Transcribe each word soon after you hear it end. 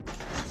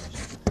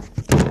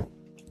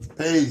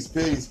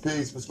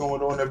Peace. What's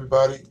going on,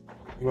 everybody?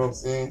 You know what I'm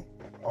saying?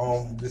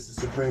 This is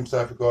Supreme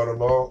Cypher God of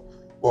Law.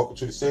 Welcome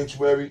to the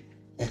Sanctuary,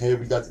 and here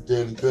we got the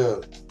Daily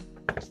Bill.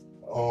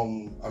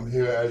 I'm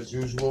here as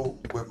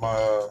usual with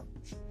my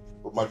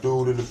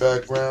dude in the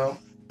background,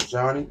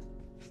 Johnny.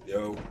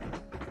 Yo.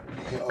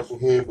 And also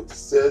here with the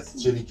sis,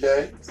 Jenny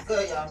K. It's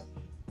good, y'all.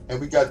 And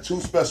we got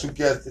two special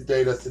guests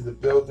today that's in the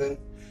building.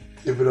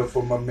 Give it up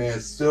for my man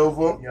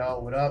Silver. Yo,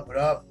 what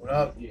up?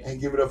 Yeah.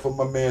 And give it up for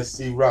my man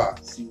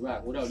C-Rock.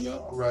 C-Rock, what up,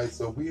 y'all? All right,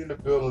 so we in the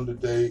building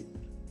today.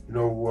 You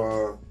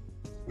know,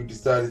 we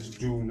decided to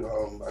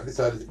do. I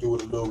decided to do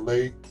it a little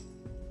late,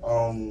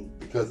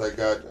 because I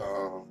had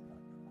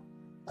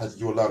to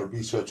do a lot of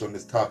research on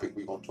this topic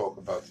we're gonna talk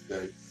about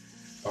today.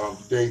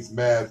 Today's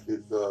math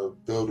is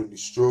build and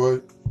destroy,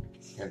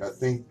 and I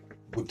think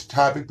with the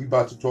topic we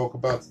about to talk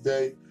about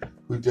today,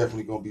 we're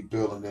definitely gonna be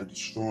building and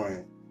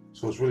destroying.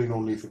 So it's really no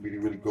need for me to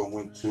really go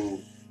into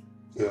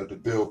the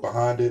build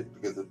behind it,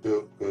 because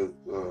the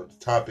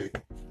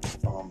topic is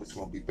going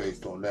to be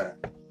based on that.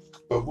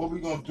 But what we're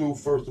going to do,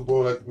 first of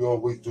all, like we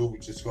always do, we're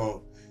just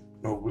going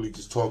to, really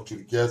just talk to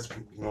the guests,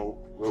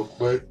 real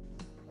quick.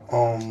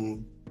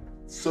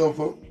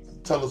 Silver,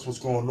 tell us what's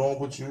going on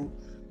with you.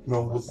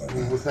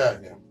 What's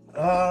happening?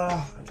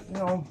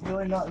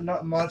 Really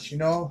not much,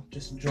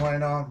 just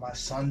enjoying my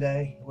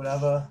Sunday,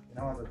 whatever.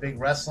 I'm a big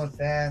wrestling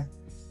fan.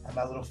 Had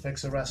my little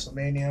fix of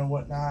WrestleMania and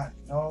whatnot,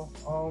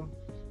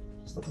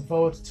 Just looking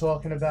forward to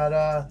talking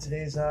about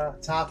today's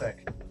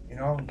topic,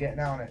 getting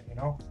on it,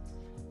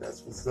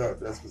 That's what's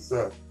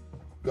up.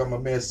 Got my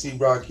man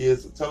C-Rock here,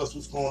 so tell us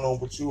what's going on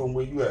with you and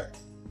where you at.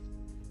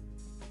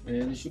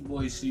 Man, it's your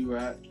boy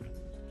C-Rock.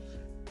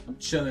 I'm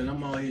chilling.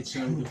 I'm out here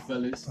chilling with the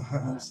fellas. You know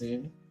what I'm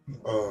saying? There's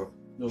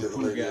a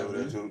Little lady guy, over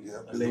there man. too.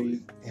 Yeah, A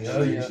lady.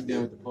 Yeah. She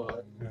down with the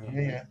pod.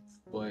 Yeah.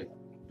 But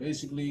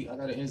basically, I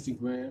got an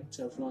Instagram,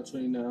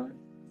 Teflon29.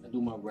 I do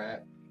my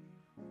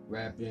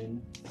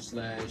rapping /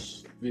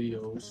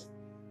 videos.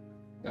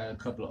 Got a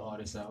couple of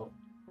artists out.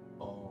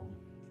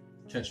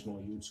 Catch me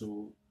on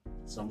YouTube.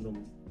 Some of them,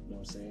 you know what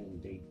I'm saying,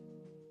 they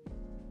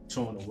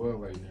touring the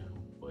world right now,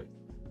 but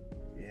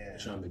Yeah.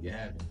 trying to make it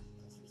happen.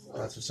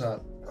 That's what's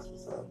up.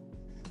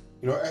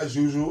 As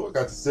usual, I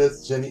got the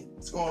sis, Jenny.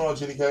 What's going on,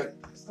 Jenny K?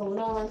 What's going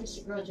on? It's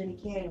your girl Jenny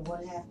K, and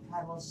one half of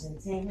High Voltage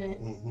Entertainment.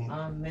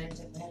 Mm-hmm.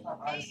 Manager for hip hop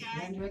artist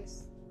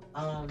Hendrix.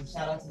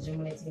 Shout out to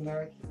Jimmy T.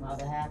 Merrick, my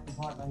other half and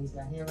partner. He's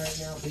not here right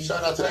now.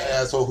 Shout out to the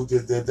asshole who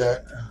just did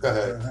that. Go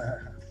ahead.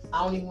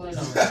 I don't even want to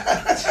know.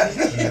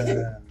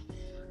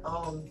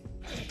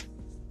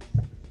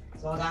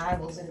 So I got High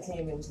Voltage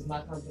Entertainment, which is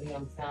my company.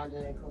 I'm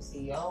founder and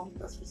co-CEO.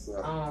 That's what's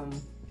up.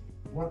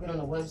 Working on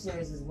a web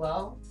series as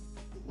well.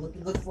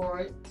 Look for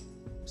it.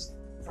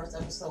 First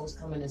episode is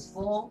coming this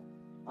fall.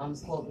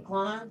 It's called The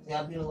Climb.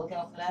 Y'all be on the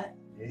lookout for that.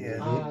 Yeah.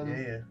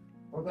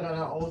 Working on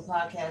our own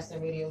podcast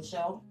and radio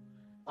show.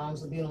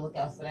 So be on the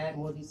lookout for that.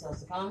 More details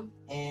to come.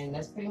 And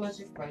that's pretty much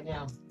it for right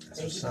now.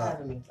 Thank you for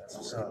having me. That's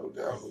what's up. No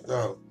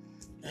doubt.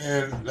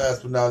 And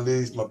last but not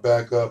least, my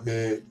backup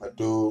here, my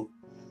dude,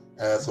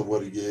 asshole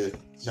what he did.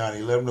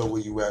 Johnny, let him know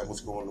where you at and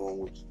what's going on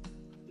with you.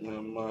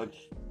 Not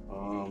much.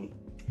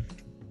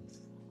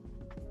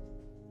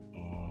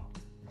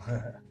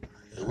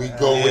 Here we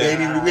go. We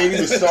ain't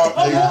even start.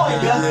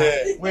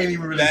 We ain't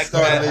even really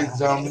started, ladies and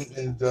gentlemen.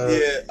 And,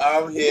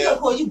 I'm We're here. gonna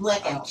call you I'm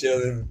Blackout.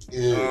 chilling.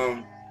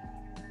 yeah.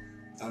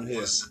 I'm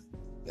here.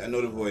 I know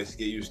the voice.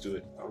 Get used to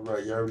it. All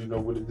right, you already know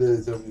what it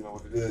is.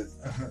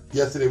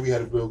 Yesterday we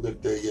had a real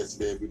good day.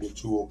 Yesterday we did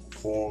 2 open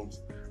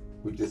forums.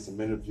 We did some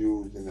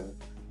interviews, and it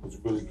was a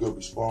really good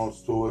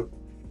response to it.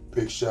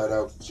 Big shout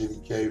out to Jenny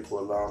K for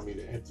allowing me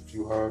to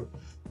interview her.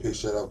 Big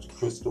shout out to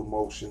Crystal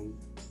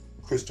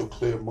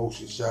Clear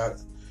Motion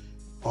Shots.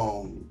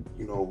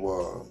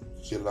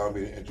 She allowed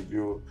me to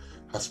interview her.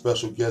 Our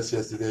special guest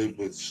yesterday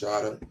was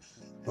Shada.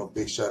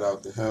 Big shout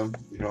out to him.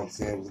 You know what I'm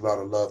saying? There's a lot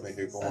of love in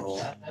here going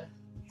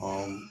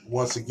on.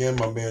 Once again,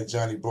 my man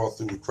Johnny brought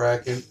through the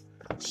Kraken.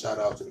 Shout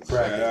out to the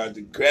Kraken. Shout out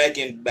to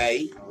Kraken,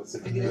 babe. It's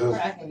in To the get it building.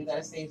 cracking, we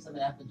gotta save some of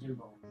that for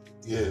Jimbo.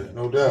 Yeah,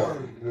 no doubt. I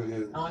don't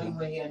even want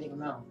to hear a nigga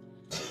mouth.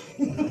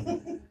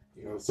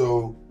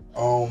 So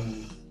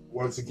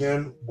once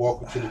again,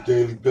 welcome to the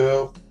Daily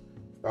Bill.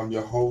 I'm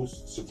your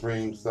host,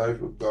 Supreme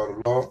Cypher, God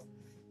of Law.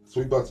 So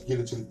we're about to get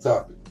into the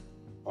topic.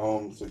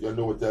 So y'all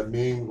know what that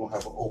means. We're gonna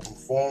have an open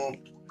forum.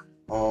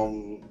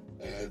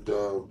 And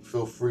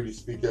feel free to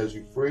speak as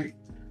you free.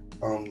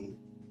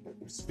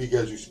 Speak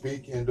as you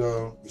speak, and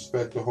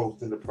respect the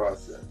host in the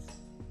process.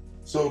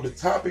 So the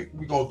topic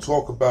we're gonna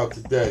talk about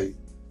today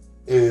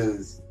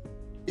is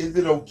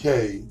it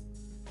okay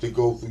to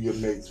go through your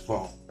mate's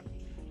phone?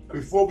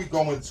 Before we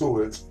go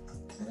into it,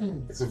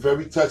 it's a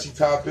very touchy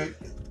topic.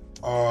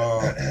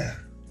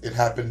 It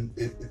happens.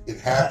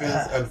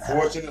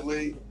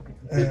 Unfortunately,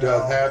 it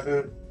does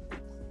happen.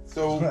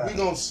 So we're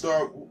gonna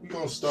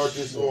start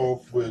this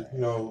off with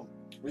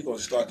We're gonna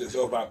start this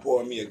off by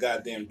pouring me a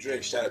goddamn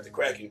drink. Shout out to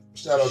Kraken.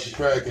 Shout out to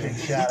Kraken.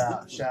 Shout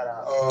out.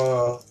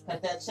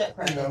 Cut that check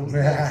right now.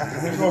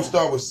 We're gonna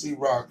start with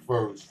C-Rock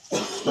first.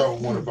 Start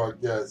with one of our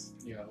guests.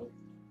 You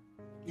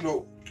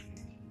know,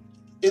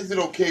 Is it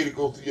okay to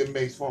go through your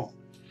mate's phone?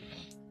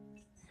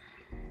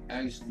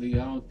 Actually,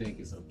 I don't think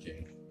it's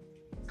okay.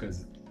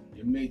 Because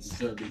your mates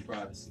deserve their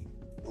privacy.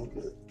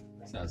 Okay.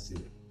 That's how I see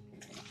it.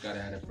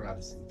 Gotta have that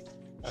privacy.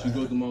 She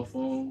go through my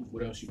phone,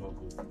 what else she gonna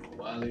go through? My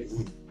wallet,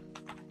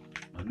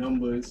 my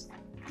numbers,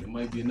 there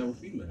might be another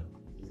female.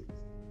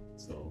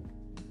 So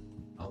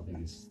I don't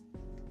think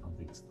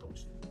it's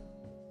kosher.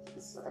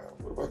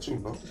 What about you,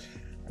 no?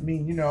 I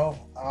mean,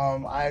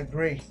 I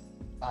agree.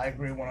 I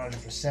agree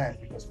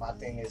 100% because my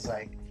thing is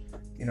like,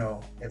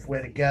 if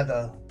we're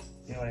together,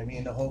 you know what I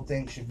mean? The whole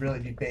thing should really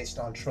be based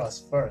on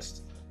trust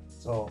first.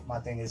 So my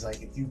thing is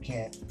like, if you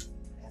can't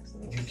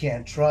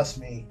trust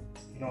me,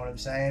 you know what I'm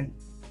saying?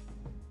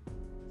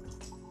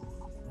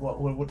 What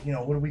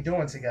are we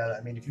doing together?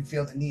 I mean, if you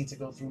feel the need to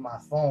go through my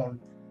phone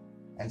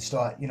and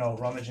start,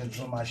 rummaging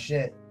through my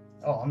shit.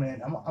 Oh, I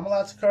mean, I'm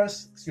allowed to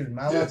curse. Excuse me, am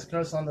I allowed to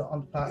curse on the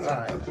pod? All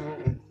right.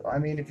 Absolutely. I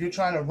mean, if you're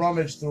trying to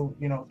rummage through,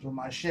 through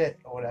my shit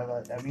or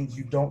whatever, that means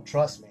you don't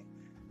trust me.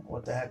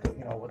 What the heck,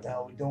 what the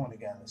hell are we doing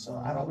together? So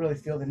I don't really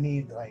feel the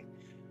need, like,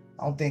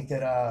 I don't think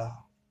that, I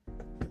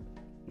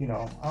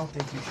don't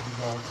think you should be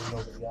going through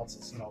nobody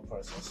else's,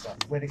 personal stuff.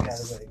 We're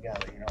together,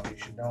 you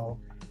should know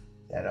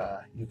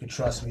that you can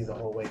trust me the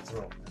whole way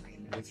through. I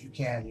mean, if you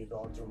can, you're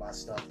going through my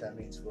stuff, that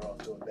means we're off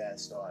to a bad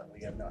start.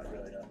 We have not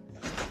really,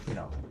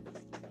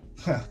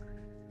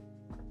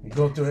 you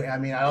go through it. I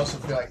mean, I also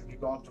feel like if you're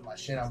going through my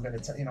shit, I'm gonna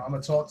I'm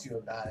gonna talk to you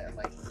about it and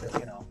like,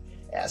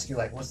 ask you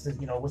like, what's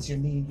your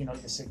need, your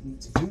sick need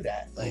to do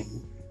that. Like,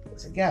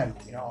 because again,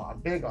 I'm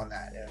big on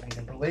that. I mean,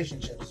 in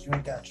relationships, you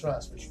ain't got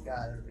trust, but you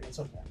got it's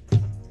okay.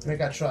 You ain't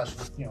got trust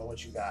with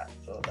what you got.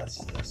 So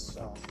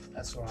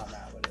that's where I'm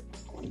at with it.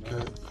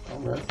 Okay, all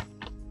right.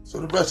 So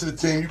the rest of the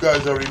team, you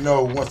guys already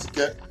know. Once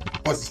the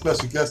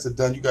special guests are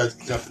done, you guys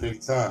can jump in any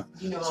time.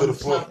 So the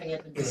floor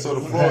is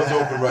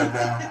open right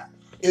now.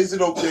 Is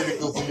it okay to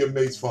go through your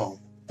mate's phone?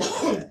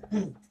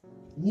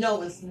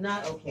 No, it's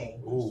not okay.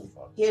 Ooh.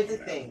 Here's the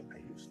thing.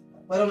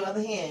 But on the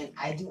other hand,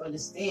 I do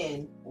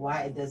understand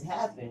why it does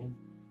happen.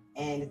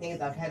 And the thing is,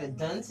 I've had it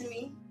done to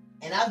me,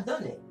 and I've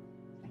done it.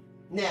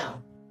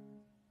 Now,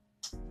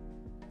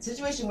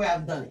 situation where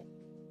I've done it,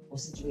 or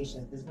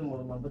situations, there's been more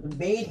than one, but the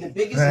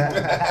biggest one,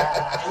 and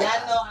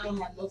I know I don't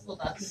have no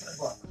filter, I keep it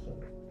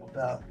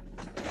above.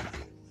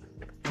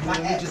 My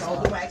ex,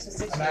 I'll do my ex for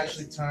 6 years. I'm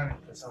actually turning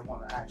because I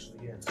want to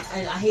actually,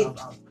 And I hate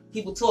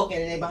people talking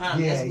and they're behind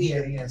me. That's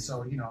weird. Yeah.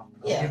 So, I'll give I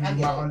you get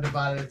my it.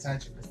 undivided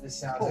attention because this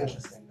sounds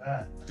interesting. Go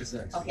ahead.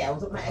 Okay, I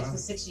was with my ex for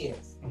 6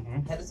 years.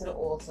 Headed to the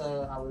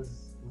altar. I was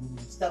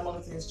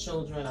stepmother to his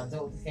children. I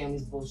dealt with the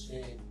family's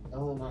bullshit. The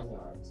whole 9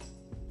 yards.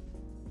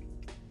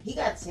 He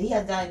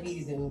had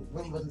diabetes and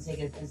really wasn't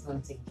taking his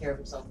insulin, taking care of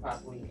himself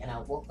properly. And I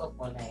woke up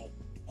one night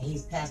and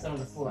he's passed out on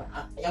the floor.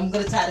 I'm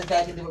gonna tie this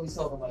back into what we're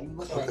talking about. You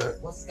looking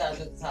like, what's this guy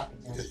doing at the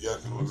topic, Jim? Yeah,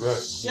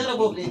 right. Shut up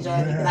over there,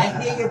 Johnny, because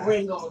I hear your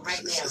brain going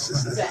right now.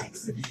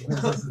 Sex.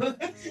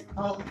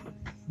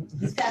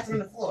 He's passed on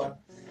the floor.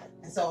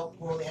 And so,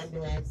 call the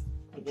ambulance,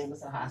 they get him to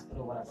the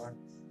hospital, whatever.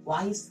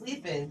 While he's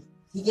sleeping,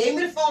 he gave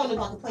me the phone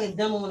about to play a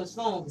demo on his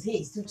phone because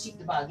he's too cheap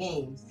to buy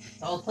games.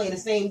 So I was playing the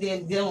same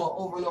damn demo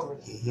over and over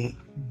again.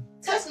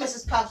 Text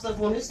message pops up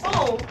on his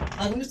phone,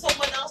 like we was talking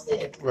about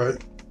downstairs.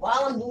 Right.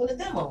 While I'm doing the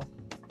demo.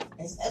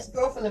 His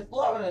ex-girlfriend in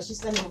Florida, she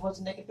sent him a bunch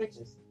of naked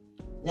pictures.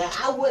 Now,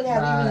 I wouldn't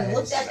have even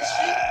looked at the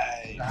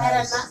shit had I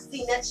not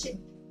seen that shit,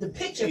 the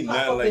picture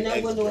pop up in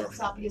that window at the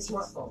top of your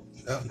smartphone.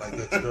 Yeah, like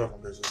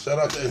ex-girlfriend picture. Shout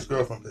out to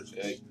ex-girlfriend picture.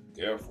 Hey,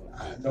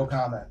 girlfriend. No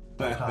comment.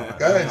 Go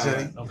ahead,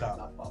 Jenny. No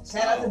comment.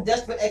 Shout out to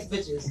desperate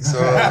ex-bitches.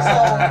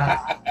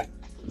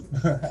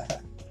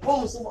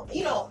 Boom, so,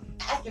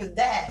 after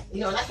that,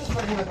 and I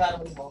confronted him about it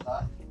when he woke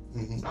up.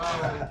 And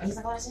he's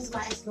like, oh, this is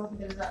my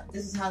ex-girlfriend.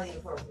 This is highly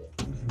inappropriate.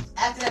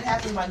 After that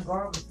happened, my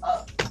guard was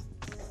up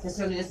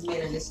concerning this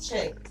man and this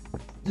chick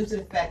due to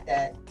the fact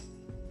that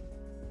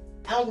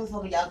I don't give a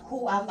fuck with y'all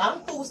cool.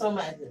 I'm cool with some of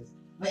my exes,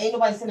 but ain't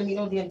nobody sending me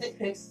no damn dick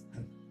pics.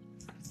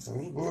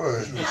 Oh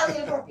boy. Highly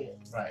inappropriate.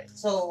 Right.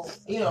 So,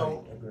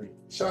 Agreed.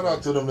 Shout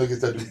out to them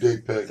niggas that do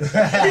dick pics.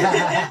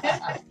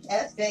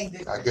 That's fake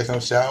dick. I guess I'm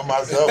shouting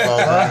myself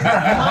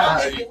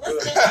out.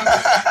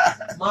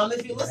 Mom,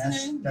 if you're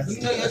listening,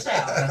 you know your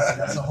child.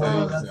 That's a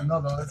whole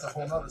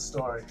nother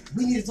story.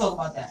 We need to talk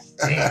about that.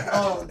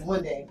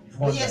 One day.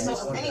 But yeah,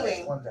 so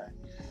anyway, one day.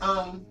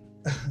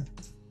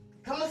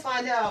 Come to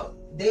find out,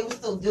 they were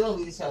still dealing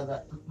with each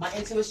other. My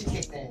intuition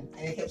kicked in,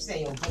 and they kept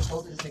saying, "Yo,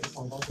 go to this nigga's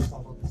phone, go to this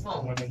phone, go to this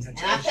phone." And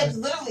I kept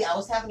I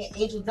was having an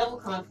angel-devil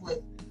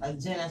conflict. Like,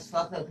 Jen, that's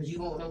fucked up because you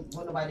don't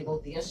want nobody to go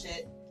through your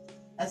shit,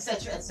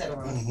 etc.,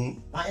 etc.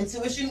 My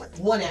intuition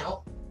won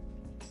out,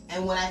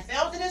 and when I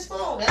found in his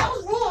phone, and I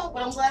was wrong,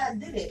 but I'm glad I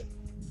did it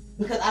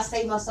because I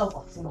saved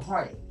myself from the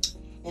heartache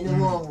in the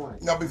long run.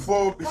 Now,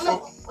 before.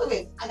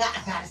 Wait, I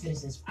gotta finish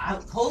this.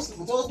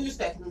 With all due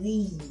respect,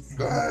 please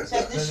Go ahead.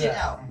 check this shit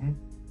out.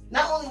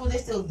 Not only were they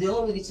still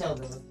dealing with each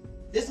other,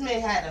 this man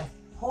had a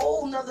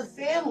whole nother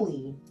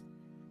family.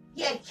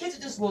 He had kids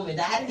with this woman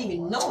that I didn't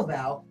even know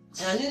about.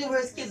 And I knew they were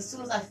his kids as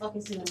soon as I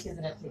fucking seen them kids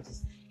in that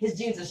pictures. His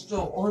genes are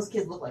strong. All his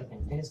kids look like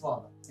him and his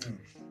father.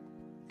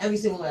 Every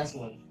single last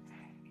one.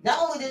 Not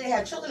only did they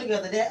have children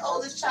together, their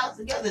oldest child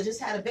together just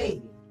had a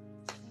baby.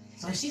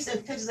 So she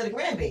sent pictures of the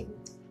grandbaby.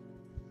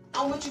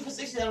 I'm with you for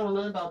 6 years. I don't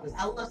know nothing about this.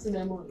 I left him in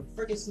the middle of a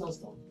freaking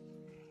snowstorm.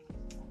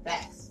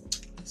 Facts.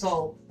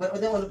 So, but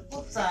then on the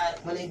flip side,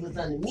 when it was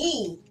done to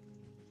me,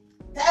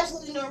 for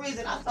absolutely no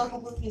reason, I felt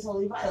completely and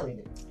totally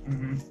violated.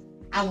 Mm-hmm.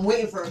 I'm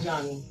waiting for it,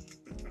 Johnny.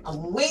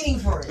 I'm waiting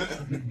for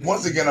it.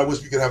 Once again, I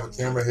wish we could have a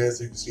camera here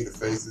so you can see the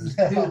faces.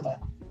 Dude.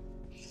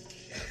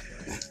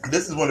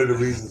 This is one of the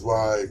reasons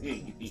why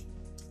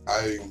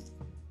I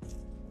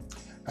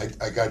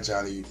got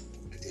Johnny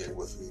here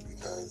with me,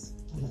 because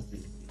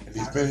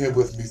he's been here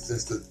with me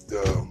since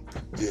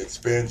the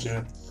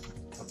expansion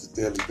of the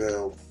Daily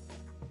Bell.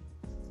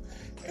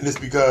 And it's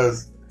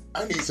because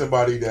I need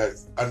somebody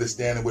that's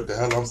understanding what the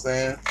hell I'm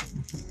saying.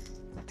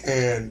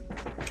 And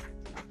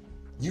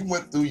you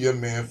went through your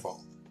man phone.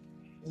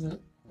 Mm-hmm.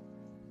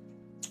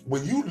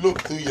 When you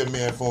look through your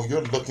man phone,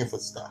 you're looking for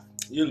stuff.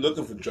 You're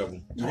looking for trouble.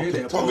 Talk Let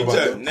me about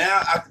tell you, that.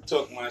 now I can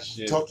talk my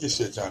shit. Talk your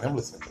shit, Johnny. I'm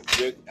listening.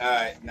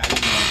 Alright, now you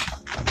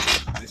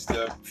know. It's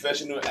the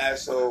professional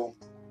asshole.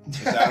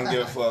 I don't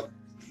give a fuck.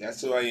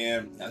 That's who I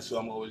am. That's who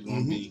I'm always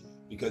gonna be.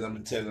 Because I'm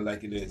gonna tell you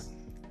like it is.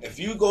 If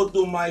you go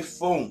through my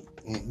phone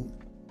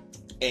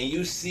and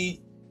you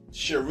see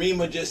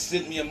Sharima just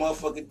sent me a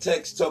motherfucking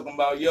text talking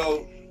about,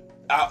 yo,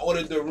 I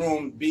ordered the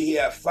room, be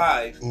here at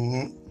 5.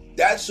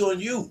 That's on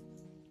you.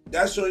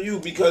 That's on you,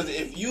 because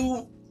if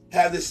you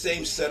have the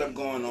same setup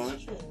going on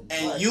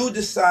and you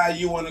decide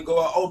you want to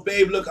go out, oh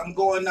babe, look, I'm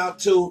going out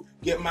to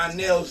get my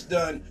nails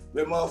done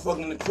with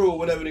motherfucking the crew,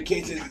 whatever the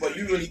case is, but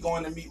you really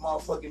going to meet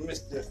motherfucking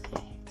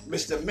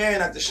Mr.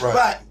 Man at the spot.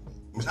 Right.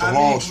 Mr.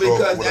 Longstroke,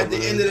 because at the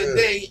end of the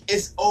day,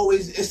 it's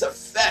a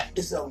fact.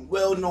 It's a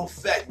well-known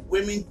fact.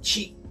 Women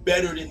cheat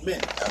better than men.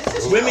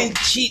 Women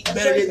cheat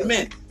better than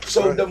men.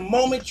 So the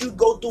moment you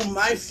go through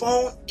my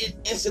phone, it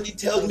instantly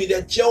tells me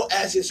that your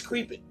ass is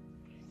creeping.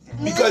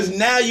 Because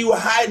now you are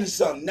hiding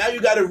something. Now you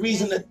got a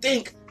reason to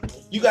think.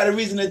 You got a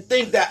reason to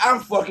think that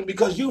I'm fucking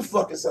because you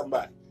fucking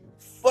somebody.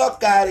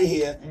 Fuck out of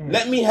here.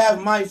 Let me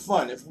have my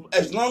fun.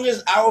 As long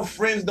as our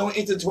friends don't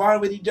intertwine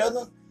with each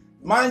other,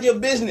 mind your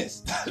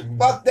business.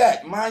 Fuck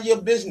that. Mind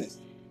your business.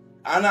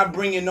 I'm not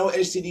bringing no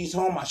STDs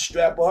home. I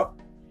strap up.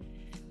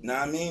 Know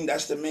what I mean?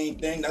 That's the main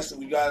thing. That's what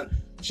we got.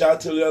 Shout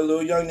out to the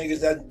little young niggas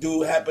that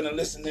do happen to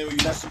listen there where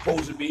you're not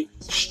supposed to be.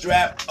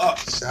 Strap up.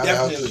 Shout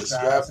Definitely. out to the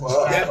strap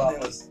up.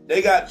 Definitely.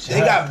 They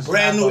got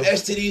brand new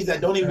STDs that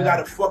don't even got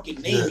a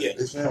fucking name yet.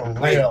 It's Like,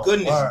 real.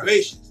 goodness Word.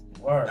 gracious.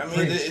 Word. I mean,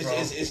 Preach,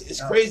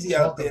 it's crazy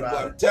out there, but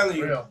I'm telling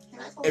you, Real.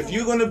 if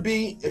you're gonna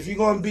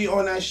be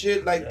on that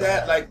shit like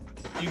that, like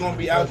you're gonna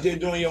be out there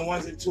doing your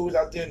ones and twos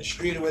out there in the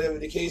street or whatever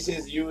the case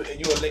is, you're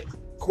a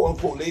quote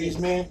unquote ladies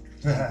man,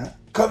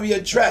 cover your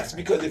tracks,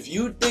 because if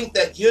you think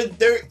that your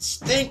dirt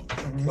stink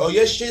or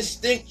your shit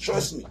stink,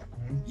 trust me,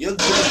 your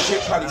good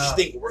shit probably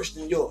stink worse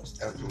than yours.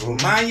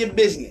 Absolutely. Mind your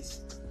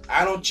business.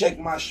 I don't check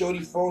my shorty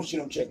phone, she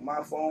don't check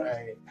my phone.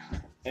 Right.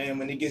 And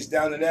when it gets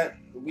down to that,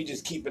 we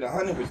just keep it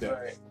 100 with them.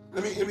 Right.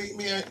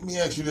 Let me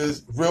ask you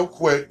this real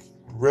quick,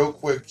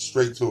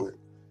 straight to it.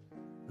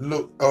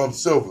 Look,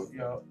 Silver,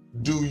 Yo,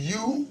 do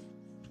you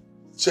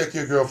check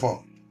your girl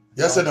phone?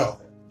 Yes or no?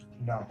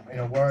 no. In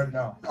a word,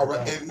 no. All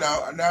right. And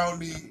now I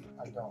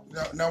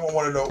don't. now I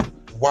want to know,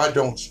 why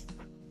don't you?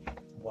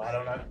 Why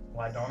don't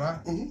I?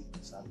 Mhm.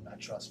 So I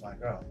trust my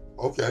girl.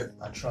 Okay.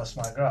 I trust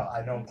my girl.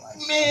 I know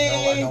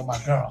my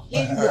girl.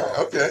 Here you go.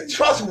 Okay.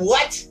 Trust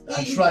what?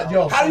 I trust.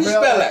 Yo, How do you for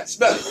real, spell that?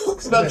 Spell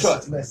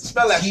trust. Listen.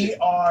 Spell that shit.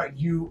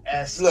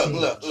 TRUST.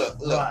 Look.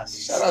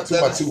 Trust. Shout out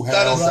to my two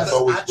hounds. Stutter, that's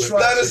always I with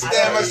trust- me.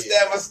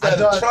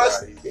 Stutter.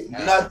 Trust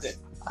nothing.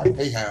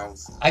 Hey,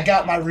 hounds. I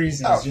got my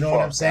reasons. Oh, You know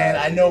what I'm fuck. saying?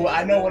 I know what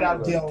I'm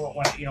dealing with.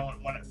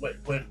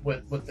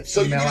 With the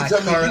So you female mean I to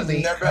tell me currently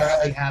you've never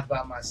had- have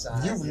by my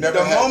side. You've never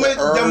The had moment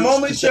the urge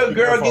to your check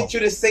girl phone. gets you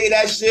to say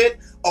that shit,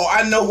 oh,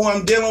 I know who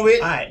I'm dealing with.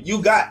 Alright.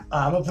 You got.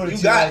 I'm gonna put it You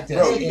to got you it, like this.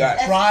 bro, you got it.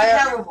 That's Prior-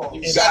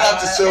 terrible. Shout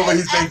out to Silver.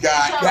 He's been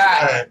got.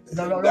 Got it.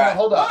 No,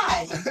 hold up.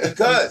 Why?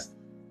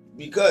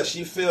 Because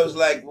she feels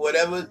like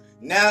whatever.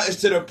 Now it's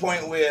to the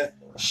point where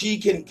she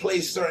can play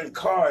certain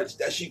cards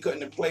that she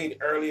couldn't have played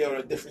earlier or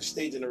a different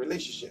stage in the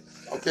relationship.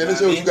 Okay, let's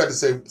hear what you got to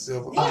say,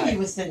 Silver. You knew you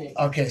was sinning.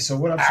 Okay, so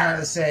what I'm trying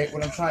to say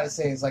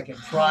is like in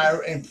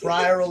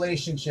prior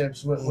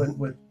relationships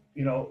with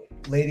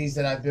ladies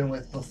that I've been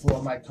with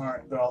before my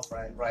current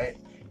girlfriend, right?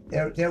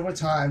 There were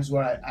times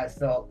where I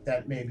felt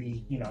that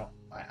maybe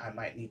I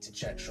might need to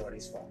check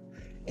Shorty's phone.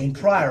 In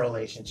prior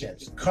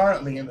relationships,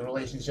 currently in the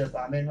relationship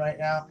I'm in right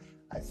now,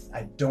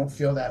 I don't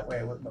feel that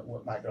way with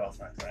my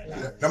girlfriend right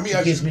now. Let me It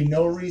ask gives you. me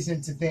no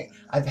reason to think.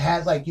 I've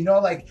had like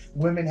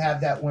women have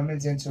that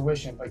women's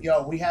intuition, but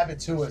we have it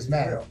too as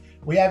men.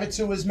 We have it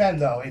too as men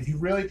though. If you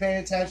really pay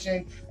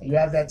attention and you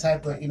have that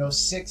type of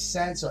sixth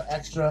sense or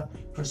extra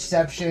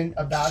perception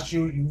about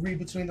you, you read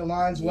between the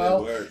lines well,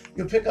 Yeah, word.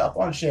 you'll pick up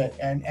on shit.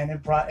 And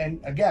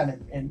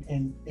again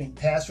in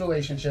past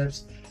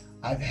relationships,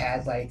 I've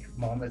had like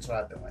moments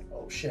where I've been like,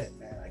 oh shit,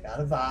 man, I got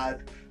a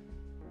vibe.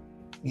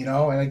 You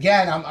know, and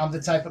again, I'm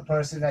the type of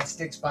person that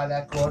sticks by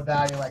that core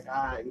value. Like,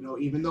 you know,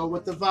 even though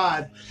with the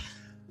vibe,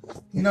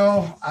 you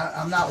know,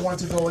 I'm not one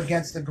to go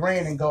against the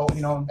grain and go,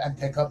 you know, and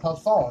pick up her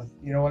phone.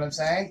 You know what I'm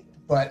saying?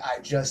 But I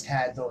just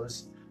had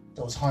those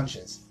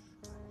hunches.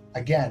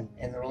 Again,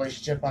 in the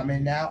relationship I'm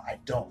in now, I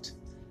don't.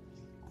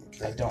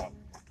 Okay. I don't.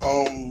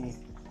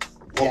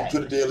 Welcome to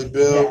the Daily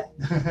Bill.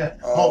 Yeah.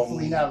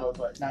 Hopefully never,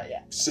 but not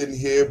yet. Sitting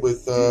here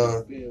with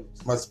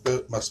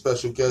my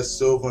special guest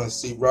Silver and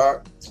C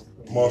Rock.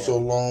 I'm also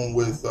along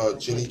with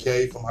Jenny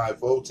K from High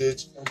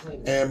Voltage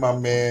and my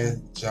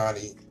man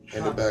Johnny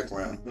in the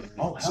background.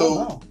 Oh, hell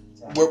So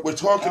no. we're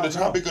talking. The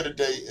topic of the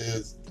day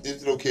is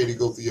it okay to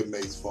go through your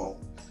mate's phone?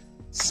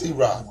 C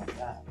Rock. Oh my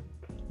God.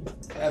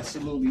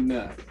 Absolutely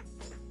not.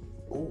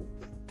 Ooh.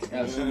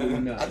 Absolutely I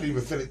not. didn't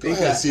even finish. Go They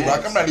ahead, got C Rock.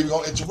 apps. I'm not even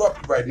gonna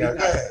interrupt you right They now. Go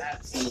got ahead.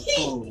 apps on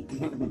the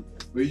phone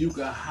where you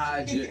can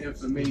hide your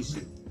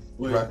information.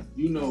 Well, Right.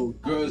 you know,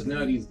 girls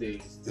now these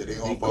days, Yeah, they they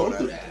gonna go that.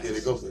 through that. Yeah, they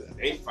go through that.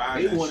 They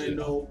find they that want to shit.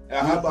 know. Now,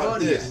 how about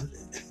this?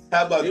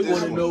 How about They this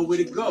want to one? know where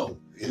to go.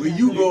 When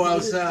you go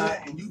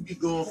outside and you be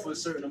going for a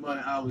certain amount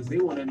of hours, they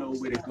want to know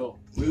where to go.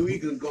 Where we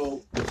can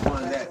go to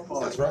find that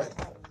party. That's right.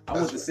 I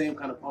want the same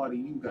kind of party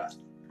you got.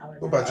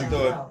 What about you?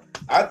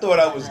 I thought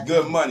I was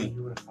good money.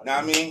 Know what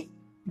I mean?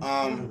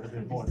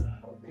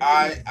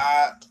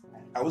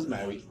 I was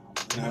married.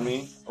 You know what I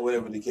mean? Or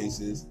whatever the case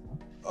is.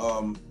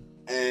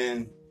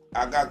 And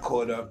I got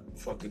caught up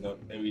fucking up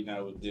every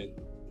now and then,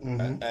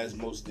 Mm-hmm. as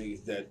most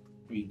niggas that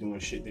be doing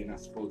shit they're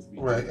not supposed to be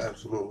Right, doing.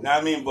 absolutely. Know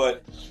what I mean?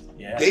 But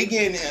Yeah. they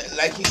getting,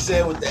 like he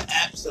said, with the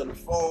apps on the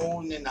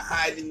phone and the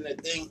hiding and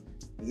the thing.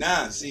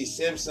 Nah, see,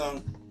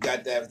 Samsung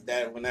got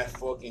that when that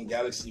fucking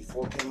Galaxy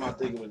 4 came out, I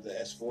think it was the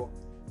S4.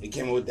 It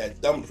came out with that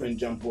thumbprint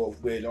jump off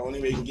where the only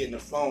way you can get in the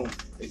phone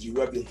is you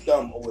rub your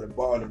thumb over the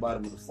bar on the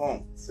bottom of the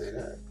phone. Say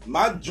that.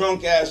 My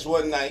drunk ass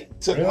one night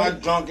took Really? my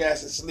drunk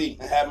ass to sleep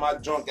and had my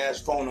drunk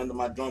ass phone under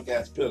my drunk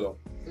ass pillow.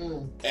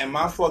 And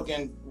my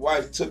fucking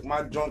wife took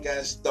my drunk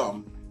ass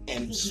thumb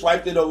and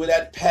swiped it over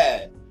that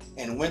pad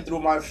and went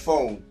through my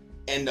phone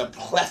and the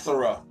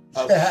plethora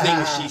of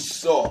things she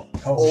saw.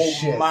 Oh,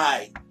 shit.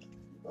 My.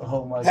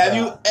 Oh my Have God.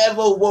 you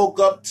ever woke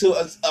up to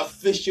an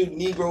official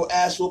Negro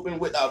ass whooping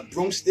with a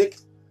broomstick?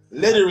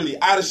 Literally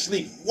out of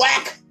sleep.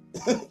 Whack!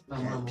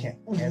 Can't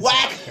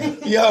Whack! say-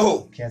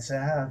 Yo! Can't say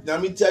I have.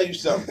 Let me tell you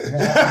something.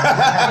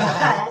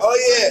 Oh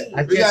yeah,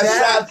 I we guess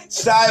got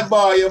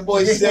sidebar. Your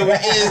boy Silver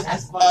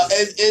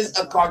is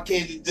a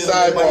Caucasian dude.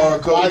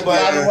 Sidebar, but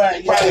by the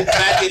way,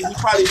 he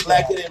probably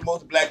blacker than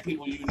most black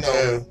people you know.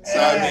 Yeah. So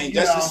I mean,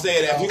 just to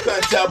say that, if you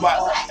couldn't tell by,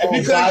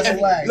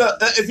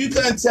 if you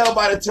couldn't tell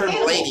by the term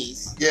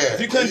ladies, Yeah.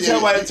 if you couldn't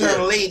tell by the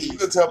term ladies, you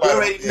could tell by you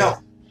already the, know.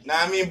 Know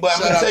what I mean? But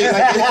I'm Shout gonna out. tell you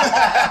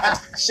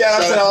like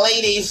shout out to the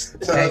ladies.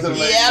 Shout out to the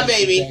ladies. Yeah,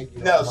 baby. Thank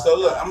you. No, so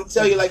look, I'm gonna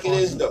tell you like it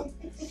is though.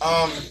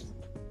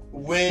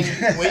 When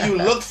you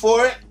look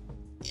for it,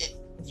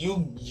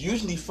 you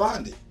usually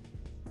find it.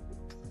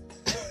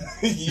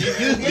 You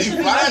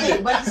usually find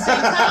it. But at the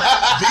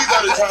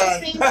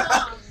same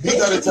time, These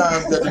are the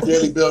times that the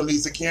Daily Bill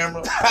needs a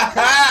camera.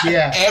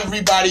 Yeah.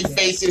 Everybody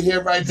facing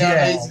here right now,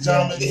 Yeah, ladies and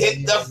gentlemen.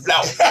 Hit the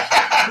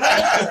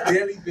flow.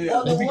 Daily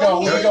Bill. We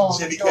go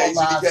Jenny go K,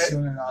 live Jenny K.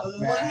 soon enough, on the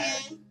man. one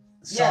hand,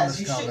 yes, Summer's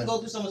you coming. shouldn't go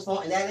through someone's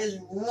phone, and that is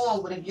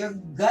wrong. But if your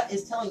gut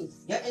is telling you,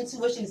 your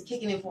intuition is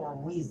kicking in for a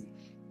reason.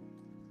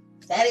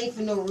 That ain't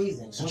for no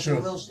reason. It's That's true.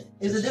 real shit.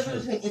 There's a It's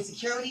difference true. between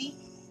insecurity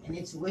and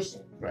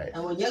intuition. Right.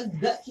 And when your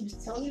gut keeps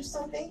telling you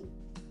something,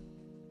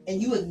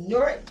 and you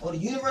ignore it, or the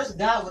universe,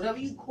 God, whatever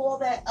you call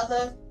that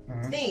other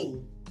Mhm.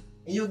 thing,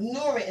 and you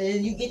ignore it, and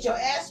then you get your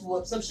ass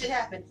whooped, some shit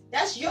happened.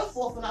 That's your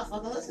fault for not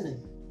fucking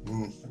listening.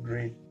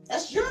 Agreed.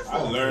 That's your I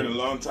fault. learned a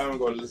long time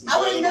ago to listen to I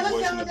would that have little never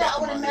voice in the found back out. I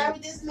of would my have head.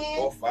 married this man,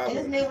 All five and of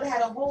this them. man would have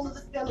had a whole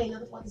other family,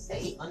 another fucking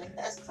state. I mean,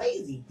 that's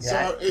crazy.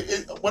 Yeah.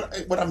 So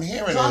what I'm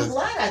hearing So I'm is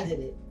glad I did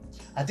it.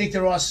 I think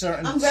there are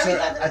certain. I'm very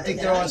glad that I I think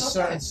did there that. I are know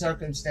certain that.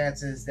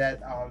 circumstances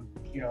that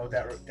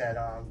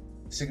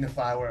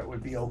signify where it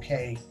would be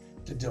okay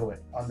to do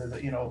it under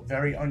the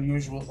very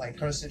unusual, like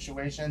her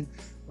situation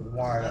would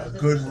warrant a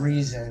good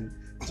reason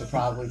to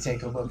probably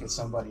take a look at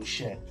somebody's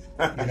shit.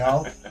 That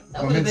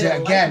would've Women's, been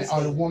a again, life on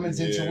a mistake. woman's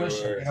Yeah,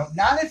 intuition. word.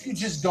 Not if you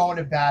just going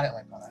about it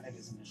like, oh, that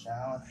nigga's in the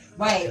shower.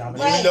 Right, Even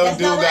right. Even though That's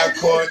dude not what I got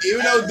did.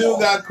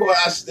 caught,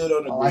 I still don't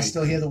agree. Oh, I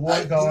still hear the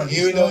water going. He's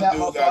Even still though that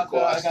dude got motherfucker.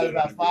 caught, I I got still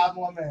about don't 5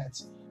 more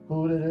minutes.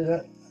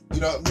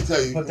 let me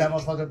tell you. Put that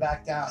motherfucker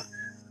back down.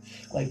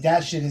 Like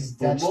that shit is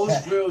For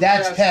most real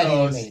that's trap petty to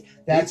stars, me.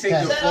 That's They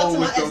take the petty. Shout out to phone my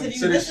with ex them if you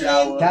to the listening.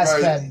 shower. That's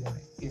Right. petty to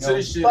me. To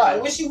the shit. I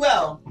wish you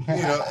well.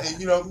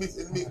 Let me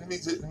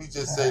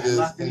just say this.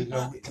 Let me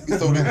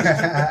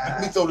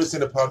throw this in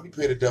the pot. Let me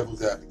play the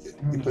devil's advocate.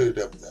 Let me play the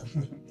devil's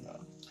advocate.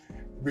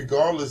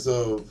 Regardless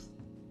of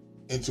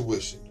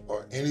intuition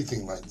or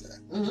anything like that,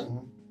 Mm-hmm.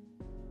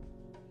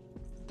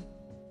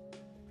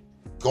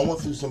 going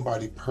through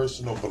somebody's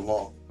personal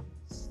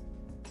belongings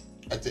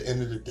at the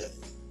end of the day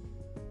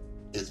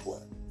is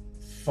what?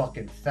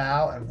 Fucking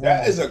foul and wrong.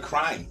 That is a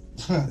crime.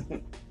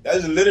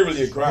 That's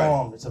literally a crime.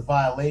 Wrong. It's a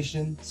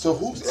violation. So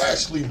who's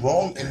actually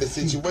wrong in the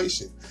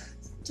situation?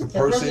 The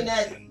person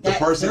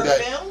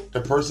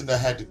the person that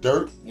had the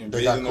dirt,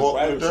 they got caught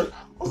with the dirt,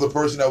 or the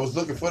person that was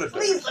looking for the dirt?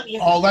 Please let me.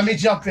 Oh, let me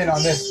jump in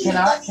on this. Can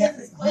I?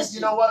 Question.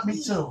 You know what?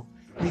 Me too.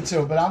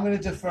 But I'm going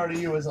to defer to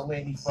you as a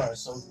lady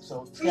first.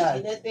 So yeah.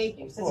 Appreciate that. Thank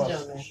you. Of Such a course,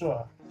 gentleman.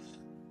 Sure.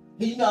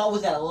 You know, I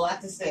always got a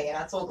lot to say, and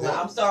I talk a lot.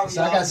 I'm sorry.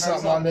 So I got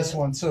something on this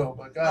one too,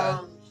 but go ahead.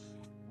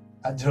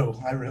 I do.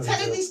 I really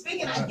Technically do.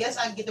 speaking, I guess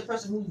I get the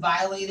person who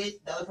violated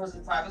the other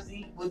person's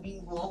privacy would be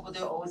wrong, but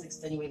there are always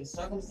extenuating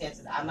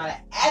circumstances. I'm not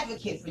an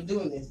advocate for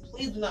doing this.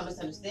 Please do not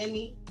misunderstand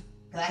me,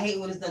 because I hate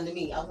when it's done to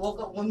me. I woke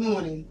up one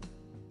morning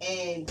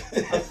and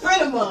a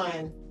friend of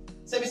mine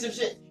sent me some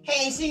shit.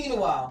 Hey, ain't seen you in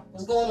a while.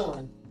 What's going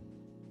on?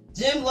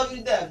 Jim, love you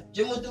to death.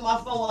 Jim went through my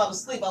phone while I was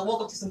asleep. I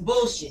woke up to some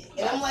bullshit.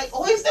 And I'm like,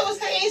 all he said was,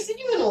 hey, ain't seen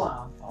you in a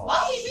while. Why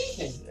are we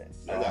beefing?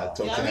 I gotta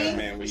talk to that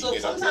man when So you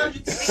get up there. sometimes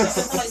you can think of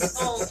somebody's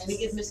phone and it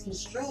gets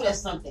misconstrued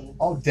as something.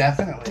 Oh,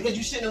 definitely. Because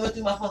you shouldn't have went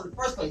through my phone in the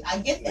first place. I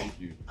get that. Thank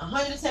you.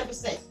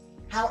 110%.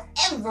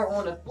 However,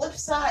 on the flip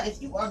side,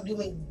 if you are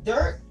doing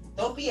dirt,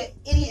 don't be an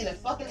idiot and a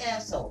fucking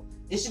asshole.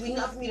 There should be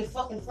nothing for me to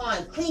fucking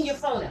find. Clean your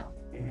phone out.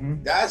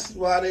 Mm-hmm. That's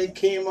why they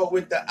came up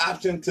with the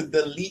option to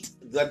delete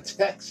the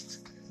text.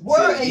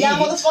 Word, and y'all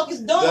Delete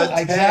motherfuckers don't.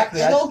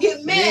 Exactly. And don't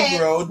get mad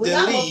Negro, when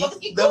y'all delete motherfuckers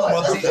get the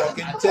caught.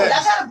 motherfucking I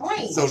text. got a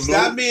brain. So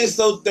Stop being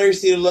so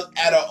thirsty to look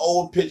at an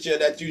old picture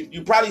that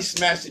you probably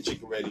smashed the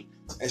chick already.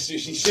 And she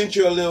sent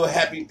you a little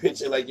happy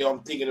picture like, yo, I'm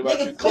thinking about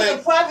you. Nigga, Click. pick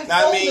a private Know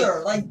what I mean?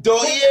 folder.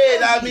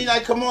 Like,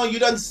 Like, come on, you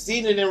done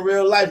seen it in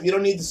real life. You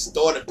don't need to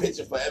store the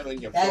picture forever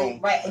in your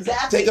phone. Right,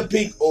 exactly. Take a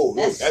peek. Oh, look,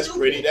 That's that's stupid.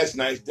 pretty. That's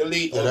nice.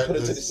 Delete. Yeah, Or that- put it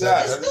to the that's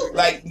side. stupid.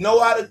 Like, know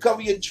how to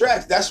cover your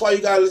tracks. That's why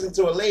you gotta listen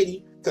to a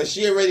lady, because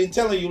she already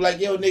telling you, like,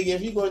 yo, nigga,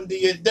 if you gonna do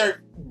your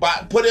dirt,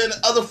 put it in the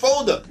other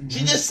folder. She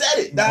just said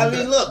it. Now, I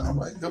mean, look, All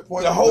right, good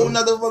point. a whole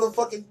nother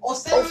motherfucking Or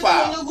send it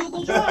profile. on your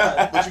Google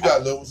Drive. What you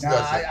got, Lil? What you Nah,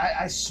 got? Say?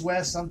 I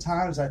swear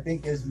sometimes I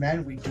think as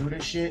men we do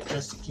this shit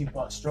just to keep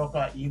stroke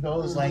our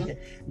egos, Mhm. like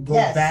go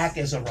Yes. back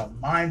as a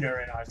reminder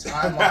in our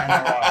timeline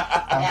or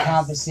our Yes.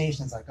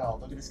 conversations. Like, oh,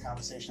 look at this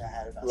conversation I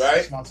had about Right.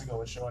 6 months ago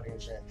with Shorty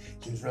and shit.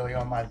 She was really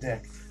on my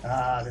dick. This and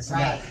Right.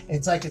 that.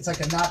 It's like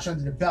a notch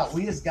under the belt.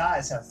 We as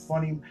guys have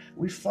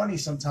we funny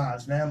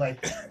sometimes, man.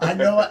 Like I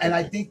know, and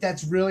I think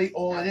that's really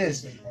all it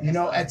is. You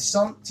know,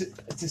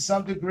 to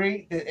some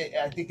degree,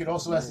 I think it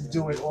also has to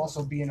do with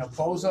also being a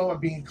bozo and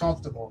being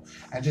comfortable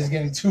and just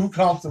getting too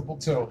comfortable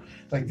too.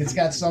 Like it's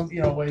got some,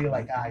 you know, where you're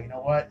like, you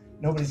know what?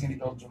 Nobody's gonna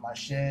go through my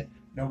shit.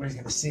 Nobody's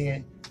gonna see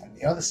it. And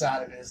the other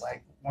side of it is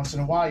like, once in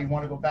a while, you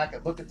want to go back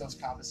and look at those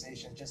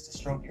conversations just to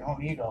stroke your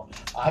own ego.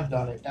 I've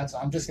done it.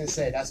 I'm just gonna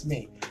say that's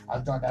me.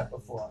 I've done that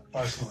before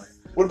personally.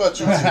 What about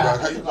you, T-Rock?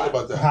 How you feel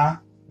about that? Huh?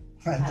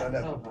 I've done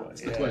that before.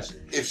 That's the Yeah.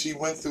 question. If she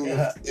went through,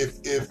 Yeah.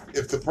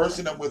 if the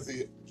person that with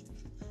the,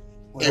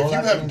 With if all you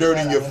that have being dirt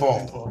said, in your I would've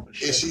been phone, called for is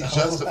shit, she though.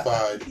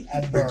 justified,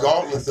 At birth.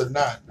 regardless or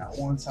not, Not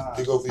one time.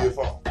 to go through your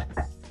phone?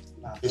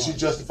 Not Is she one.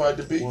 justified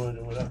to beef? Would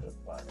or whatever,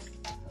 but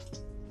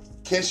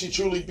Can she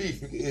truly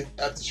beef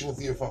after she went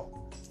through your phone?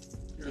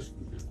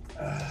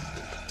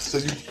 So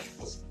you,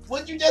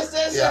 What you just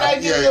said? yeah, I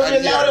get a little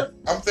bit louder?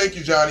 Thank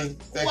you, Johnny.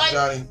 Thank What? you,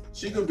 Johnny.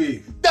 She could be.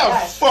 The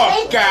Yes. fuck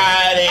Thank you.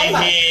 out of High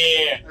five.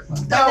 here!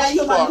 now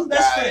you The my new fuck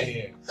best out of friend.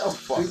 here! The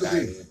fuck She out could of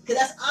be. here! Cause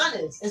that's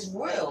honest. It's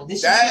real.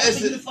 This That shit is-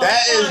 for you to fucking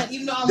that is- find,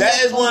 even though I'm That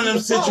not is one of them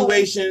going through the phone.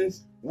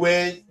 situations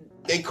where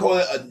they call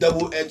it a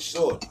double-edged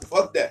sword.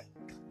 Fuck that.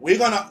 We're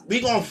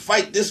gonna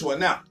fight this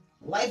one out.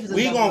 Life is a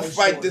We gonna double-edged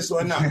fight sword. this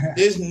one out.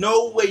 There's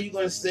no way you're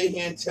gonna sit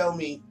here and tell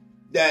me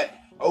that,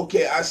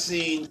 okay, I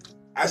seen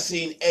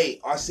A,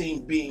 I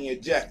seen B in your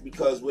jack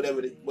because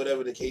whatever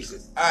the case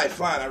is. All right,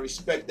 fine, I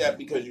respect that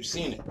because you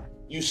seen it.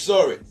 You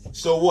saw it.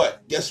 So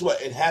what? Guess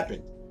what? It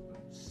happened.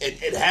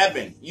 It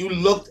happened. You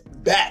looked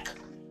back.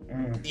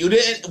 You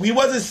didn't. We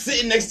wasn't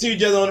sitting next to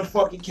each other on the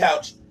fucking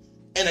couch,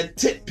 and a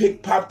tit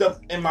pic popped up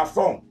in my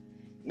phone.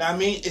 Know what I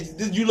mean?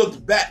 You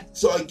looked back.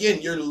 So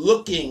again, you're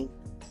looking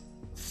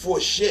for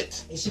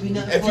shit. It should be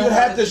nothing If for you her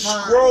have to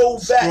find. scroll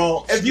back,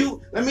 Scroll.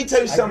 let me tell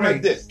you I something agree.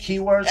 like this.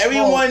 Keyword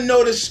Everyone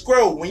know to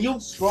scroll. When you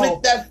Scroll.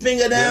 flick that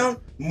finger down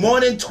more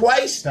than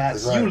twice,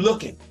 That's right. you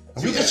looking.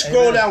 You Yeah. can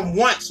scroll Amen. down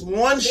once.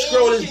 One There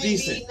scroll is should be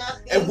decent.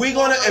 nothing If we're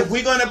gonna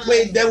for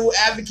play her devil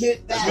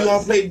advocate, we're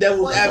gonna play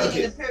devil's Point blank in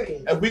advocate. the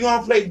period. If we're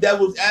gonna play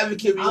devil's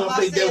advocate, we're I'm gonna not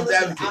play saying, devil's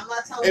listen, advocate. I'm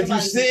not telling If you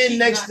anybody to sitting cheat,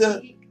 next not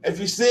to- cheat. If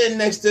you're sitting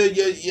next to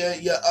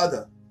your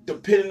other,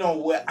 depending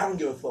on where, I don't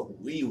give a fuck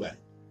where you at.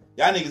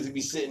 Y'all niggas will be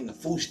sitting in the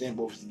food stand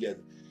both together.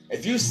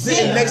 If you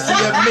sitting Yeah. next to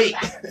your mate,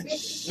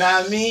 know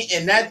what I mean,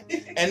 and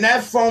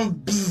that phone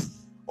bzz,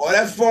 or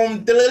that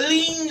phone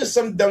ding or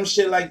some dumb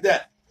shit like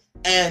that,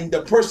 and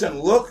the person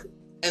look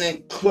and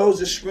then close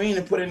the screen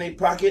and put it in their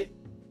pocket,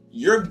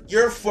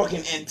 your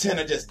fucking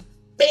antenna just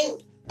bing,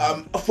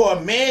 For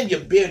a man, your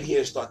beard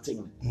hair start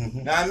tingling.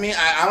 Mm-hmm. Now I mean,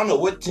 I don't know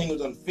what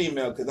tingles on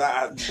female because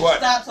but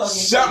Stop talking.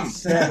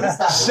 something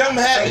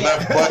happens.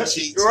 Left butt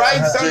cheeks.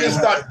 Right, something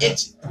start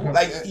itching.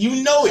 Like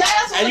you know it, Shout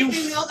out to and the you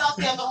females out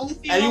there, the only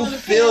female and you in the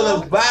feel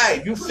panel. the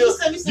vibe. You feel.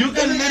 send me some You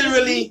can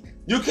feminine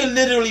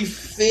literally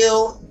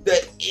feel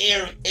the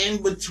air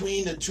in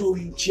between the two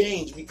of you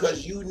change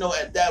because you know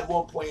at that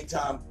one point in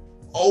time,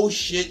 oh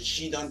shit,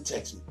 she done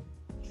text me.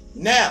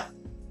 Now,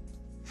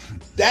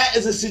 that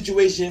is a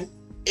situation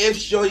if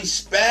shorty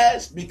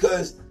spaz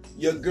because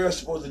your girl's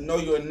supposed to know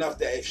you enough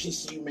that if she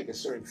see you make a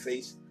certain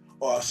face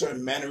or a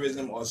certain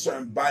mannerism or a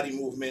certain body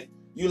movement,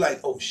 you like,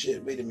 oh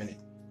shit, wait a minute.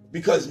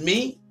 Because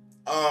me,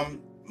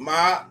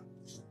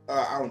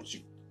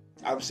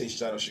 I would say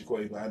shout out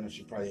Shakoya, but I know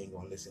she probably ain't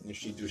gonna listen. If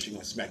she do, she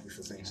gonna smack me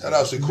for saying Shout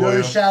out Shout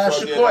Shakoya. out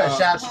Fucking, Shakoya.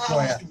 Shout out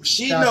Shakoya.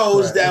 She Shout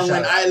knows out that Shakoya.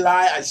 when Shout I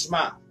lie, I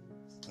smile.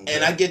 Okay.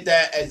 And I get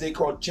that as they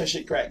call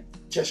Cheshire Cat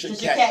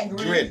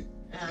grin.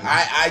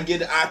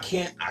 I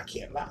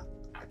can't lie.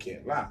 I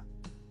can't lie.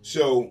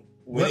 So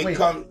when it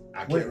comes,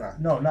 I can't lie.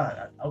 No,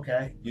 not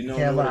okay. You know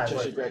Can't what lie,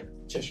 a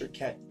Cheshire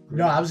Cat grin?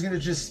 No, I was gonna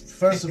just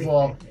first of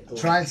all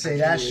try and say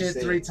that shit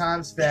 3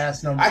 times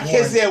fast. Number I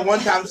can't one. say it one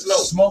time slow.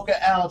 Smoke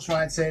a L,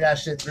 try and say that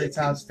shit 3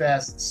 times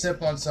fast.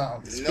 Sip on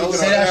something. No,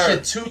 Say on that air.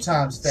 shit 2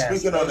 times fast.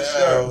 Speaking on the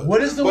L.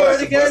 What is the But-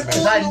 word again? but-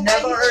 Because I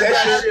never heard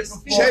that shit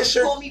before.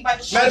 Cheshire- Call me by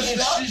the Matter shit.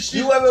 of fact,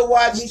 you ever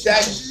watch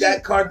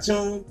that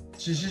cartoon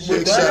with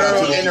Big the shout out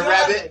girl to and the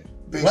rabbit?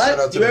 Big What? shout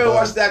out to You the ever bud.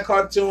 watch that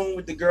cartoon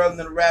with the girl and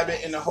the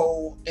rabbit in the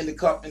hole in the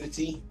cup in the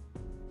tea?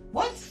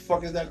 What? What the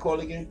fuck is that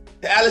called again?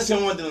 The Alice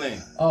in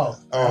Wonderland. Oh.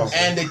 Oh.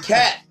 And the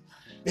cat.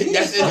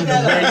 That's fucked in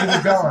that Where up. you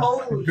were going.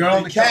 Totally. The girl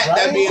in The the cat cup,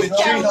 that right? be in the This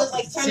cat tree. was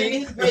like turning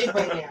in his grave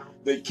right now.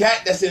 The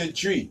cat that's in the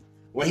tree.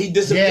 When he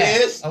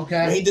disappears, Yeah,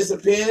 okay. when he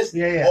disappears,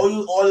 Yeah.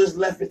 all is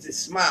left is his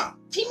smile.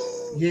 Ting.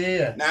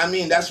 Yeah. Now I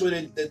mean that's where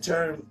the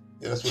term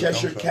Yeah, that's where it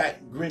Cheshire comes from.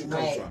 Cat grin comes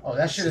Right. from. Oh,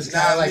 that shit is Nah,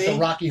 kind of like I the mean-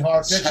 Rocky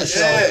Horror Picture Show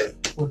Yeah.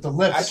 with the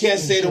lips. I can't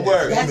say the and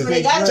word. shit. That's where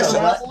they got Just- you.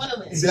 Alice in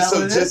Wonderland. Is that So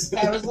what it is? just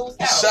Paris Lewis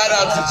Carroll. shout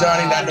out to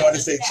Johnny not knowing to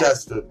say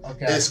Chester.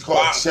 Okay. It's called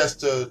Wow.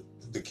 Chester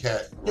the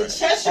Cat. The Right.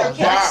 Cheshire Oh, Cat.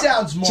 that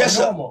sounds more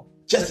Chester. normal.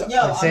 Chester.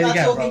 Yo, Say it I'm not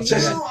again, talking bro. to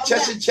Chester- you. I'm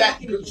Chester not Chat.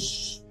 talking to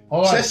you.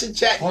 Hold on. Cheshire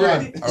Chat Hold on.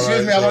 grin. Excuse All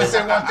right, me. I want to so-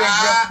 say one thing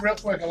real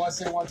quick. I want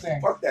to say one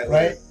thing. Fuck that.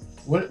 Right?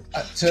 What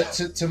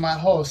to my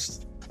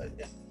host?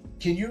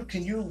 Can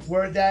you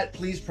word that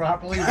please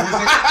properly?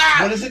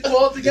 What is it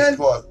called again? It's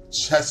called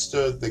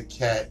Chester the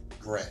Cat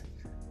Grin.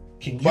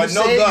 Can you But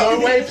no say it duh. your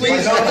way,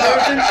 please? But no Your duh.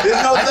 version?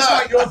 There's no I just duh.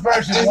 want your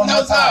version It's one no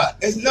more time.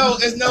 duh. It's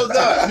no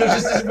duh. No,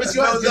 just, what's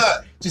your, No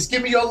duh. just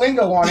give me your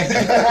lingo on it.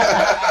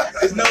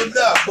 It's no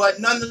duh. But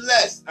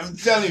nonetheless, I'm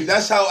telling you,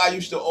 that's how I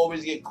used to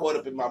always get caught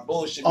up in my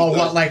bullshit. Oh,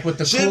 because what, like with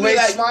the she'll be Kool-Aid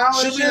like, smile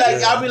she'll and be shit?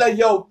 like, I'll be like,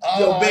 yo,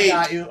 Oh, I babe,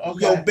 got you.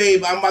 Okay. yo,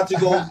 babe, I'm about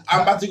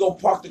to go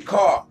park the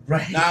car.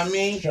 Right. Know what I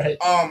mean? Right.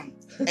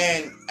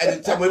 And at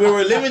the time when we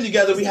were living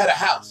together, we had a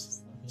house.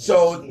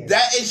 So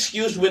that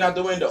excuse went out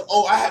the window.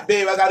 Oh,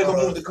 babe, I gotta go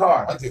move the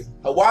car. I think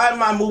Why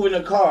am I moving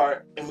the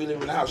car and we live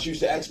in the house? She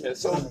used to ask me that.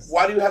 So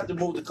why do you have to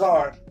move the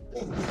car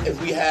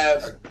if we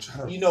have,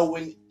 you know,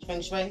 when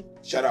Feng Shui.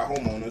 shout out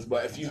homeowners,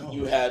 but if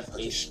you have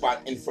a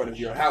spot in front of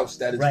your house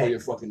that is for Right. your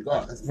fucking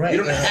car, Right, you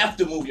don't right. have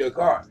to move your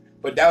car.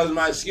 But that was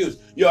my excuse.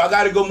 Yo, I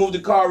gotta go move the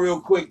car real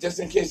quick just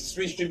in case the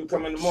street sweeper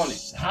come in the morning.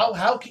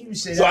 How can you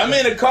say So that? I'm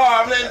in the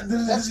car, I'm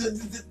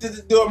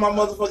like doing my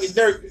motherfucking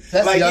dirt.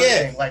 That's Like, the other yeah,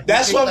 thing. Like,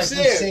 that's we what I'm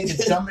think, like, we saying. say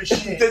the dumbest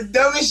shit. The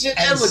dumbest shit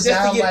And ever just to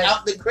sound get like-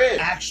 out the crib.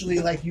 Actually,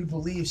 like you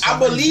believe. I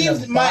somebody's believed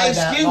gonna my buy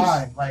that excuse.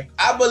 line. Like,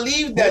 I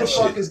believe who that the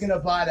fuck shit. is gonna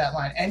buy that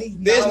line? Any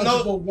There's no-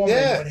 knowledgeable woman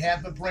yeah. with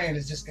half a brain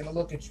is just gonna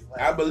look at you.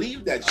 Like, I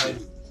believe that shit.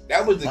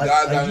 That was the Are-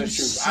 God's are you honest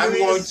truth. I'm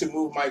serious? going to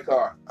move my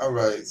car. all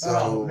right. oh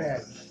So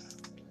man.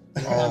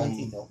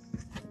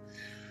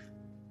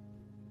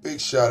 big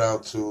shout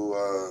out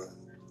to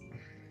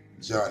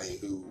Johnny,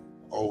 who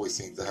always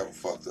seems to have a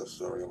fucked up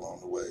story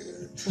along the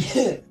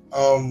way.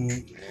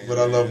 But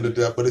I love him to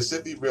death. But it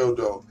should be real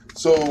though.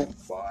 So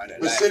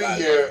we're sitting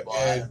here,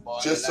 and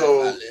just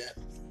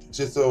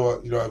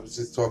so you know, I was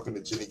just talking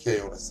to Jenny K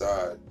on the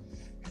side,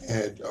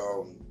 and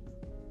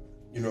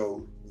you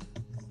know,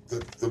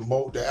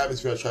 the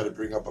atmosphere I try to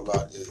bring up a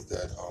lot is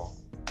that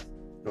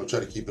you know, try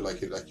to keep it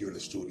like you're in the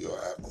studio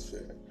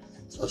atmosphere.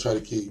 So I try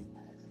to keep, you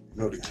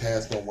know, the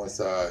cast on one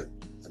side,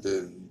 and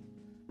then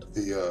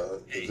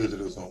the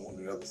visitors on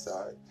the other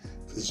side.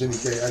 Because Jenny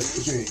K,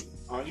 what you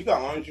need? You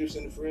got orange juice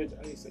in the fridge?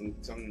 I need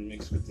something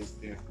mixed with this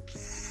beer.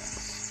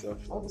 Stuff.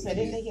 Oh, so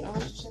didn't they get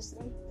orange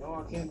yesterday? No,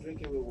 I can't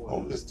drink it with water.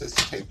 Oh, just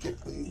take it,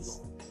 please.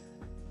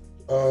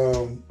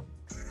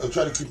 I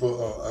try to keep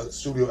a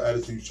studio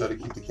attitude. You try to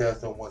keep the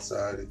cast on one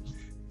side and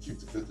keep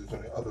the visitors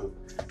on the other.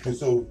 And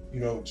so, you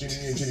know, Jenny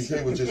and Jenny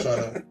K were just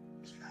trying to.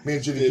 Me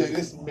and Jenny Dude, K.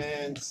 this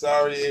man,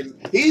 sorry.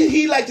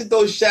 He like to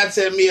throw shots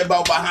at me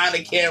about behind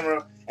the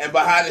camera and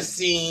behind the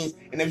scenes.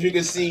 And if you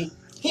can see,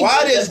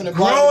 Why did this that in the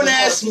bar grown with the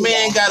ass bar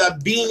man too, got a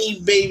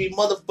Beanie Baby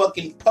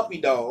motherfucking puppy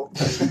dog?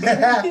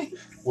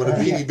 What a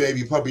Beanie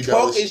Baby puppy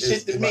dog Talking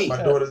shit to me. My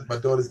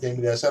daughters gave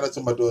me that. Shout out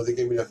to my daughters. They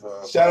gave me that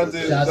for. Shout out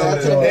to Father's Day. Shout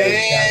out to the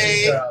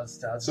Hey. girls.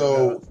 Shout out to the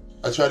So girls.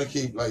 I try to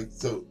keep like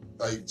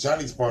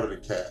Johnny's part of the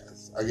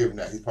cast. I give him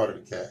that. He's part of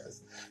the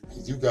cast.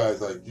 You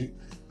guys you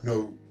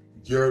know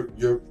you're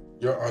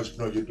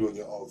entrepreneur. You're doing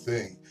your own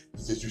thing.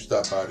 It's just you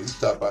stop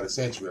by the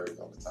sanctuary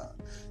all the time.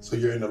 So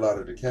you're in a lot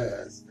of the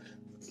cast.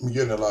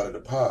 You're in a lot of the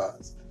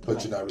pods,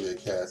 but you're not really a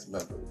cast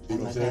member. You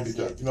know what I'm saying?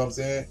 Because you know what I'm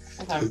saying?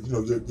 Okay. You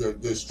know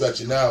you're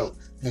stretching out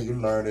and you're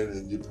learning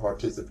and you're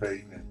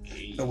participating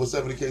and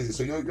whatever the case is.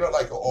 So you're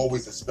like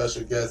always a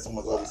special guest.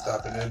 Someone's always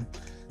stopping in.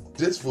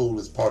 This fool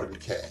is part of the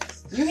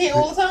cast. You hear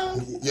all the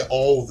time? Yeah,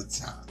 all the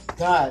time.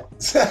 God.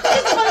 It's funny.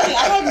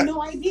 I had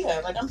no idea.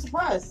 Like, I'm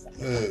surprised.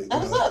 Yeah,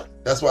 That was up.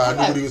 that's why I knew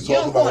what he was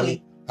talking about.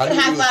 I knew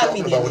what he was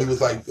talking about when he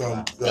was like do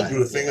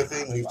the finger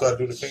thing. When he started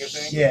doing the finger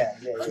thing. Yeah.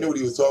 I knew what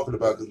he was talking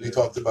about because we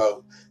talked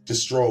about the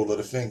stroll of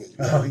the finger. You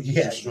know, Oh,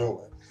 yeah. keep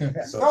strolling.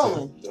 So,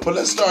 Rolling. but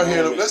let's start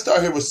here. Let's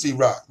start here with C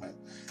Rock, man.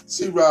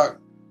 C Rock,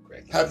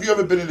 have you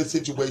ever been in a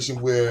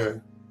situation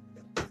where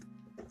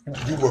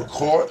you were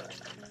caught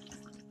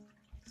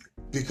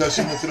because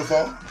she went to the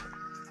phone?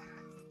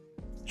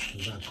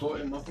 Was I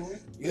caught in my phone?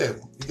 Yeah,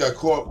 you got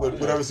caught with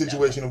whatever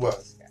situation it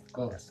was. Of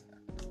course.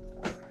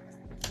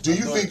 Do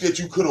you think that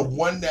you could have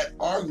won that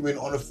argument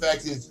on the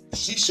fact that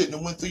she shouldn't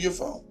have went through your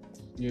phone?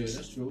 Yeah,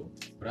 that's true.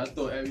 But I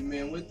thought every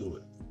man went through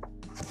it.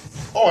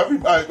 Oh,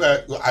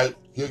 everybody.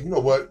 You know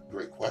what?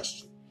 Great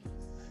question.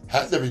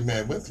 Has every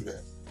man went through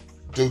that?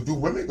 Do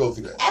women go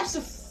through that?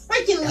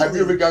 Absolutely. Have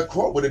you ever got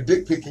caught with a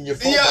dick pic in your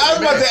phone? Yeah, I was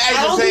about to I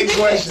ask don't the same do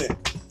question.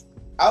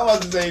 I was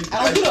about to say.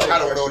 I don't do that. I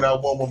don't know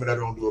that one woman that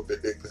don't do a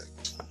big dick pic.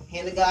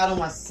 Hand to God on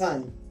my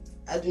son.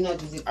 I do not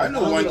do dick I know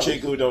pics. one don't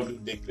chick who don't do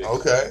dick pics.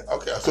 Okay.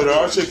 So there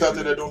are chicks out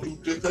there that don't do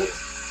dick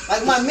pics?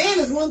 Like, my man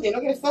is one thing.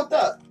 Don't get fucked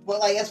up. But,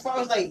 like, as far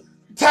as, like,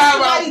 Time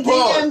somebody out,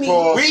 pause. DM me.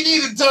 Pause. We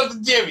need to talk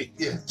to Jimmy.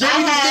 Yeah. Jimmy,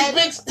 I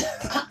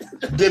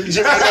do dick pics?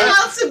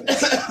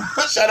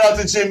 Shout out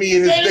to Jimmy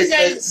and his Jimmy dick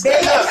said- pics. Babe,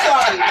 I'm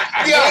sorry.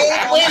 Yo,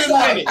 Babe, wait I'm a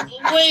sorry. minute.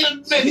 Wait a You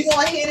minute.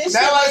 gonna hear this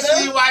Now I shit see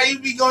later? why you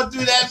be going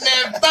through that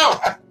man's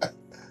phone.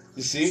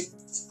 You see?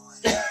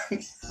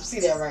 You see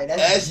that right?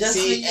 That's just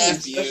for you.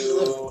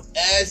 STFU.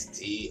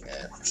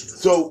 STF.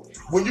 So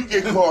when you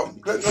get caught,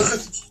 let's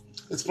just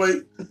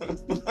explain.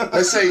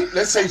 Let's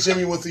say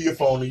Jimmy went through your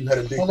phone and you had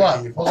a dick pic Hold in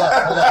on. your Hold phone.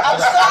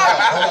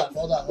 on.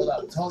 Hold on.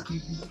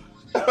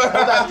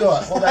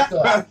 Hold that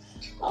thought.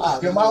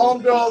 Yo, my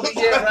homegirl over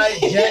here,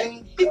 right?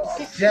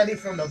 Jenny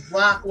from the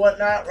block,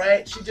 whatnot,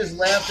 right? She just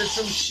laughed at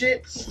some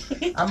shit.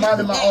 I'm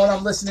minding my own.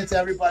 I'm listening to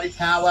everybody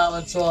powwow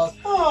and talk.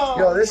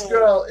 Yo, this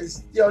girl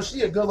is,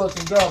 she a good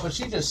looking girl, but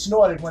she just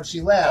snorted when she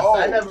laughed.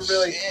 I never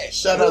really. Shit.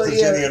 Shout out to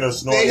Jenny and her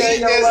snorting. They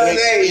You know what?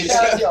 Hey,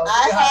 Shout out, yo, I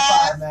high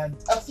have- five, man.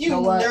 A few You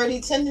know what?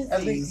 nerdy tendencies.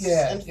 At least-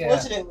 yeah.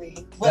 Unfortunately.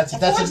 But That's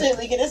a-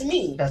 unfortunately, it's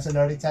me. That's a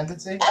nerdy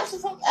tendency.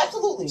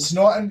 Absolutely.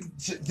 Snorting,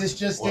 this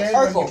just in,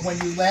 when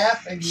you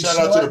laugh and you Shout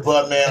snort, out to the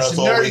butt man it's that's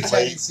a nerdy always late.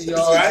 tendency,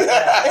 y'all. Right?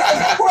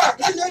 It's a quirk.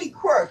 It's a nerdy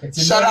quirk. It's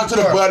a Shout out nerdy to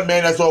the quirk. butt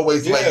man that's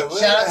always late. Yeah,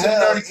 Shout out to the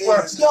nerdy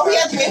quirks. Yo, he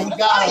had to wait for the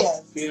Got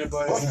fire. Peanut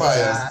butter. What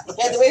fire?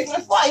 He had to wait for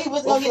the fire. He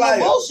wasn't What gonna get flyer?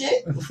 no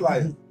bullshit. What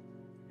flyer?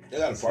 They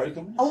got a party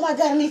coming? Oh my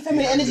god, I need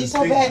feminine energy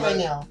so bad right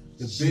now.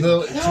 The Too big,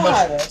 much God.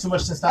 I know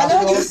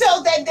what you testosterone.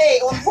 felt that day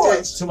on the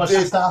porch. Too much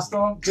Did-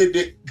 testosterone.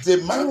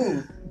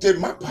 Did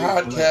my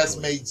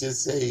podcast mate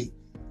just say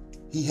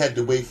he had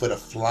to wait for the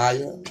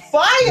flyer?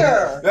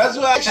 Fire! That's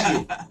what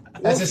actually.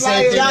 That's the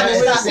flyer, same thing. Johnny,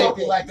 That's the stop same it.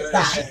 thing like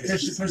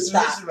the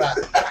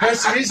Stop.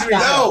 Persevery.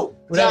 No.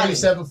 Whatever Johnny. you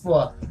said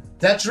before.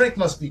 That drink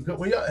must be good.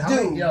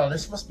 Dude. Yo,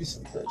 this must be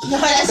some good. No,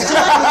 that's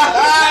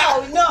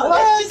Johnny. No,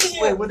 that's just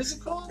his. Wait, what is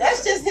it called?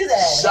 That's just his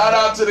ass. Shout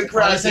out to the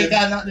This ain't Kraken.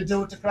 got nothing to do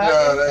with the crack.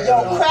 No, that-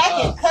 Yo, no.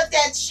 Kraken, cut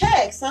that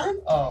check, son.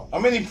 Oh, How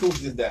many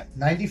proofs is that?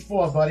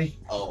 94, buddy.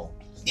 Oh.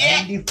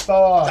 Yeah.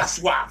 94. That's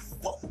why I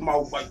fuck with my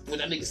wife when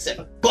that nigga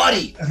said,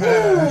 buddy.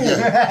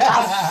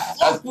 Yeah.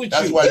 Fuck with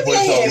That's you. why Give me a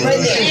hand right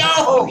there.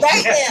 Yo.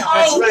 Right now.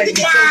 Oh, right.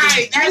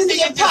 right. That You need to nigga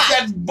get just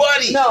popped. said,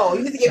 buddy. No,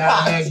 you need to get Nah,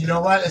 popped. man, you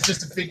know what? It's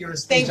just a figure of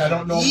speech. Thank I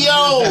don't know.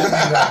 Yo.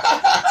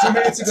 2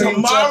 minutes ago, you were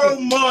Tomorrow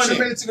talking- 2 morning.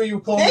 minutes ago, you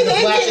were calling me They the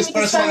gave blackest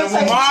me person in the some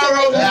room.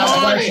 Tomorrow Now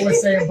white morning. boy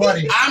saying,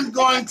 buddy. I'm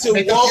going to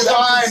Make up walk your up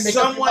mind. to Make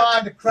up your someone.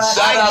 mind. The crack.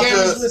 Shout out I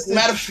to- gave,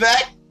 matter of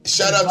fact,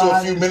 Shout out to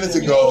a few minutes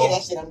You didn't hear ago.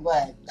 that shit, I'm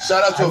glad.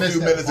 Shout out to I a missed few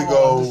that. minutes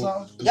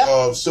Oh,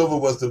 ago. Silver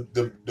was the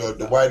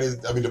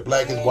whitest, the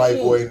blackest white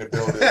boy in the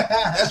building.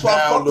 that's why I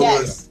Now fuck with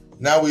Lewis,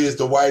 now he is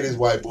the whitest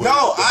white boy.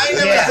 No, I ain't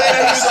never Yeah. say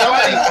that he was a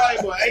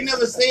white boy. I ain't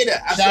never say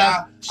that. I said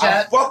I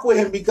Shout- fuck with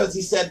him because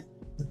he said,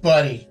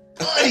 buddy.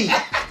 buddy.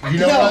 You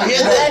know what? hear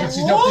that?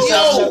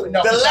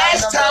 The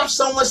last time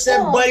someone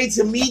said buddy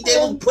to me, they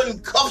was putting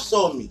cuffs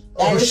on me.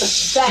 That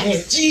is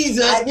facts.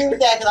 Jesus. I agree with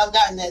that because I've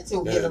gotten that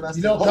too. Yeah.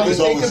 You know, come to Always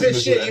think of it,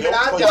 always shit, in even the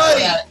I've middle. got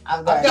Buddy. that. I've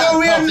I've got got Yo,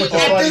 we at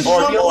this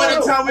room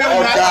one time, we Oh,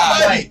 were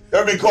guy.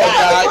 They're being called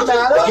Guy. guy.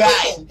 Guy.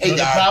 Hey, They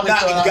guy. probably Guy.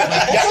 thought I was Guy.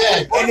 like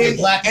that. And then,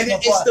 Black and then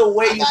people it's the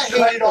way you I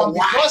cut hate the on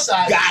because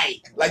Y. I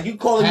Guy. Like you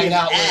calling me hang an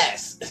out with-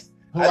 ass.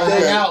 who I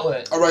hang out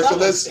with. All right, so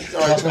let's.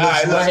 All right, Fuck All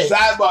right, look, Right.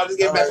 sidebar. Let's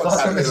get back on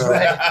Fuck him topic. is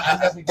right. I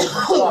never give a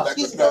fuck.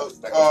 Excuse me.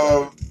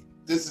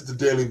 This is the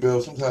Daily Bill.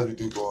 Sometimes we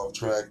do go off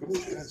track, but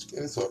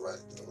it's all right.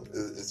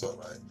 It's all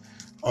right.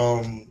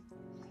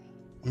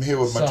 I'm here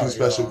with my Sorry, two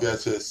special y'all.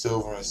 guests here,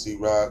 Silver and C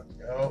Rock.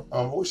 Yo.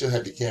 I wish I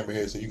had the camera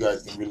here so you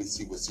guys can really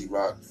see what C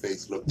Rock's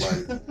face looked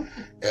like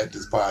at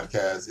this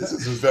podcast. This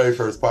is his very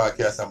first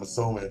podcast, I'm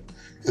assuming,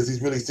 because he's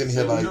really sitting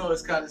here like. You know,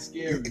 it's kind of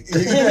scary.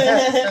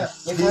 Your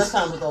first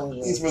time with all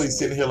He's really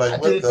sitting here like, I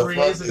what did it the 3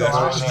 fuck? years ago. is I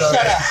going was on?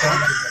 done.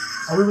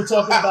 And we were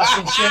talking about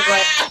some shit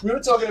right. We were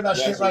talking about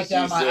That's shit what right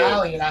down she my said.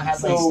 alley, and I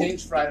had like So-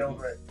 stage fright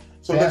over it.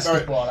 So, let, all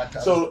right, Basketball. Like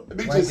that. so let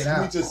me Blanking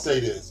out. just say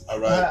this, all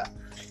right?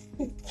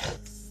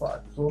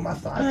 Fuck. Who are my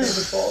 5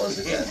 favorite ballers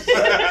again?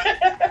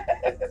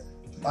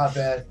 My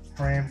bad,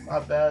 Frame. My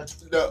bad.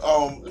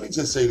 No, let me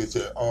just say this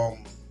here. My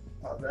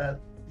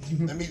bad.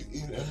 Let me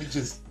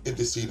just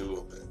intercede a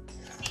little bit.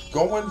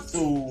 Going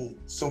through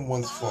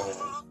someone's phone,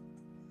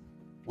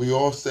 we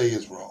all say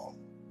is wrong.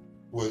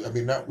 Well, I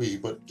mean, not we,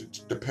 but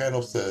the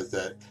panel says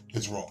that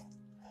it's wrong.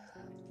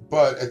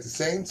 But at the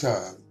same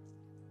time,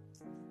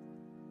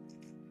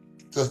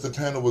 does the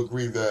panel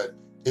agree that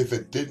if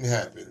it didn't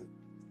happen,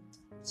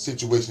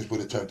 situations would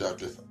have turned out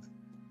differently?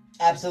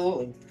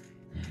 Absolutely.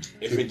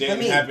 If it For didn't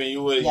me, happen,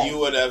 you would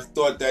yes. have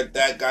thought that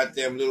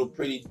goddamn little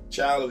pretty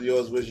child of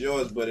yours was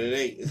yours, but it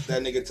ain't. It's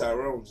that nigga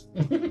Tyrone's.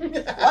 Why is there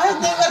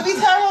gotta be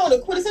Tyrone? The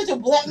quintessential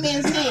black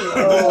man's name.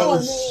 Oh, Come on,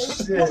 man.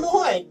 shit. Come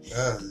on.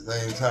 Yeah, his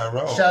name's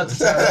Tyrone. Shout out to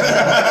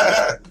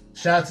Tyrone.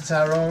 Shout out to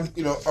Tyrone.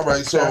 You know, all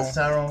right, so Shout out to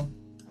Tyrone.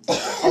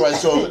 all right,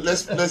 so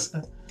let's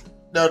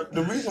now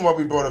the reason why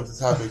we brought up the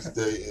topic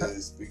today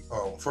is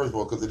first of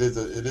all because it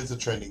is a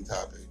trending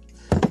topic.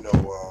 You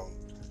know,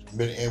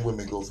 men and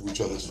women go through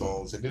each other's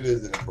phones, and it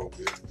is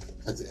inappropriate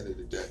at the end of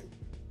the day.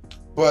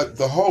 But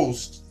the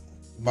host,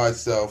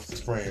 myself, the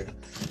friend,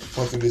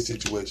 went through this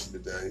situation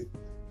today,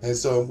 and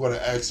so I'm going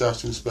to ask our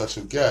two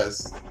special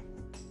guests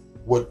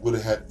what would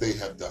they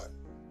have done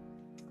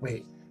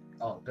Wait.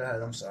 Oh, go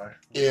ahead. I'm sorry.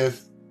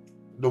 if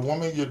the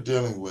woman you're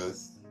dealing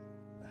with,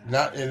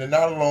 not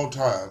a long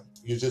time,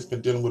 you've just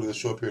been dealing with it a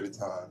short period of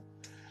time,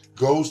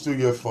 goes through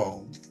your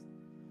phone,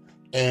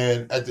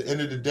 and at the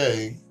end of the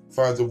day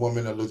finds a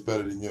woman that looks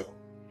better than you.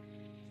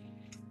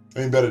 I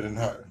mean, better than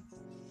her.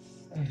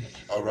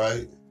 All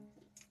right?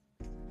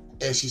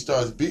 And she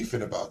starts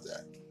beefing about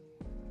that.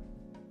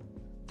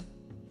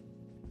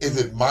 Is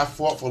it my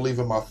fault for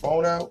leaving my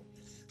phone out?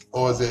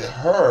 Or is it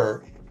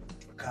her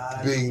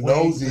God, being wait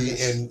for nosy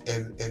this.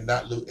 and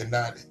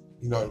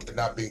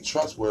not being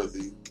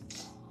trustworthy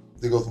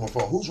to go through my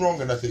phone? Who's wrong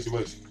in that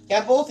situation?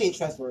 Y'all both ain't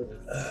trustworthy.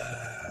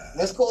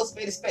 Let's call a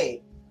spade a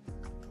spade.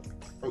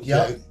 Okay.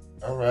 Yep.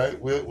 All right.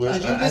 We'll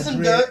Cause you I did some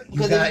agree. dirt. You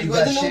Because got- if you you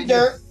got wasn't no shit in your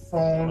dirt,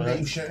 phone that Right.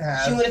 you shouldn't she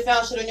have. would have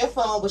found shit on your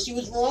phone, but she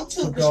was wrong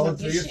too. For Because she going went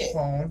through through your shit.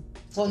 phone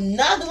So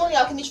neither one of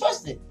y'all can be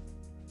trusted.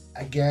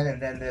 again, and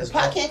then The there's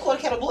pot can't call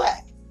the kettle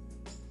black.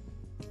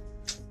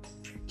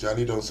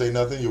 Johnny, don't say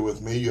nothing. You're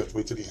with me. You have to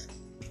wait till the end.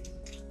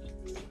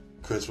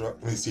 Chris Rock,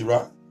 C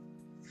Rock.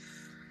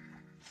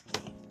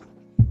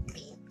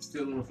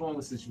 Still in the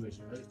phone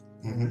situation, right?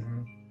 Mm-hmm.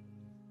 Mhm.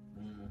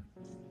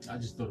 I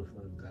just throw the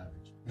phone in the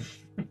garbage.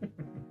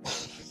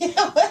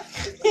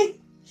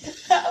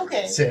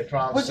 Okay. That's it.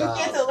 Problem But you solved.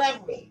 can't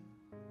elaborate.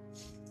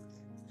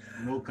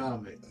 No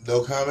comment.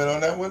 No comment on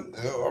that one.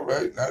 All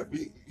right.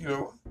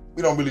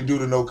 We don't really do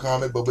the no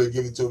comment, but we'll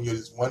give it to him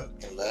this one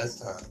and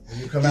last time. When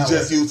you come He out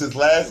just with, used his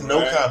last no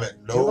Right. comment.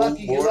 No you're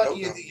lucky. more. You're No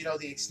lucky. comment. You know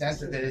the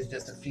extent of it is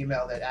just a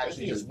female that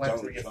actually just went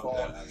through your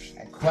phone phone.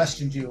 and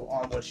questioned you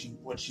on what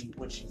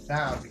she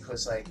found,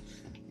 because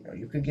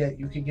you could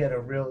get a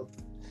real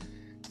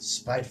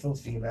spiteful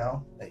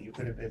female that you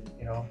could have been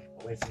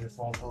away from your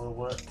phone for a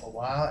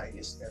while, and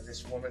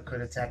this woman could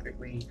have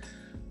technically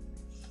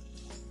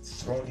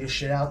thrown your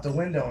shit out the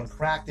window and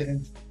cracked it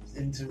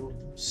into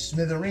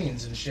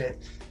smithereens and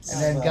shit,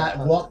 and then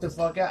walked the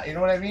fuck out. You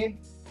know what I mean?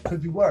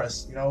 Could be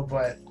worse,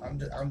 but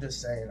I'm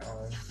just saying.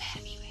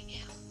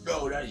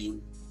 No, not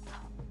you.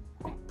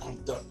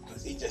 Pumped up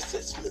because he just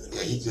said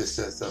smithereens. He just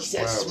said He something.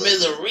 said wild.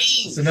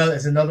 smithereens.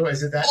 Is another?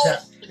 Is it that?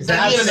 Is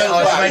that That's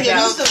right the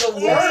now? use of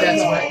the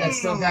word. That's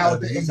still down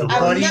with the I've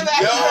buddy. never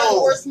actually heard the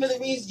Yo. word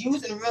smithereens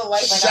used in real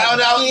life. Shout I've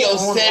out seen it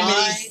Yosemite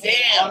online,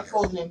 Sam.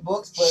 articles and in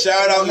books, but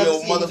Shout out I've never your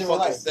seen it used in real motherfucking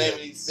life.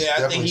 70 Sam. I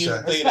think Definitely he shout-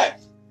 would play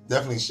that.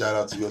 Definitely shout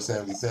out to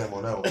Yosemite Sam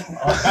on that one.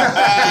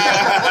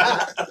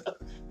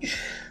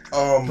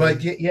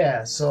 But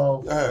yeah,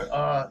 so Go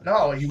ahead.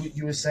 no,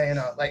 you were saying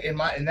like in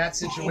that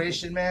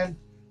situation, man.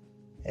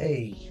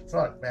 Hey,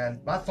 fuck, man,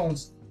 my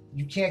phone's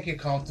you can't get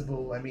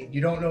comfortable. I mean,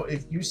 you don't know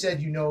if you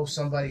said you know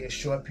somebody a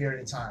short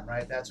period of time,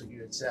 right? That's what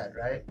you had said,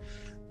 right?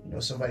 You know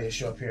somebody a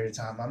short period of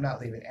time. I'm not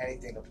leaving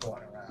anything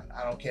important around.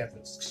 I don't care if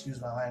it's, excuse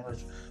my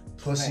language,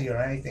 pussy or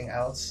anything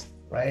else,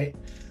 right?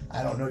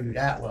 I don't know you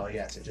that well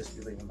yet to just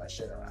be leaving my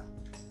shit around.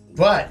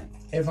 But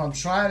if I'm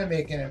trying to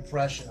make an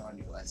impression on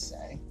you, let's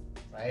say,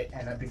 right?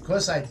 And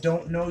because I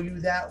don't know you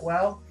that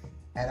well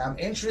and I'm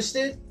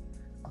interested,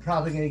 I'm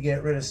probably going to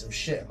get rid of some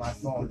shit in my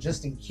phone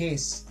just in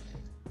case,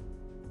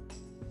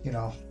 you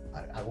know,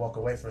 I walk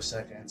away for a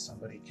second and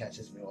somebody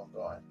catches me off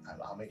guard.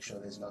 I'll make sure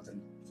there's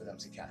nothing for them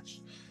to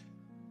catch.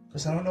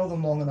 Because I don't know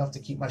them long enough to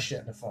keep my shit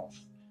in the phone,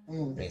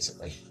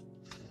 basically.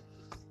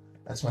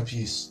 That's my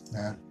piece,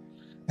 man.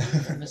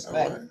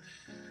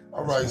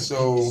 All right,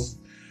 so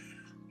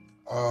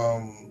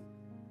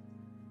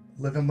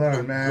live and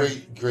learn, man.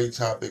 Great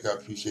topic. I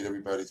appreciate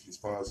everybody's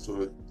response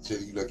to it.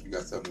 Jenny, you like you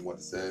got something you want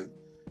to say? I'll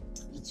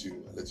let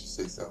you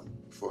say something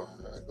before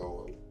I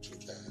go to the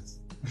cast.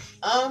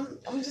 I'm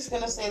just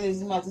gonna say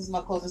this is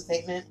my closing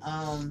statement.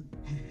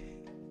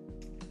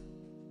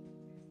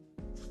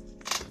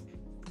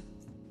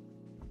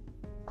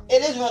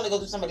 It is wrong to go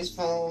through somebody's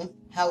phone.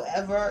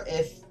 However,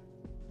 if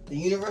the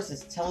universe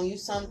is telling you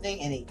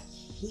something and it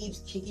keeps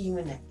kicking you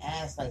in the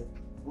ass, like,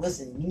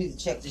 listen, you need to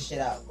check this shit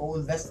out. Go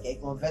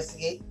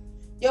investigate.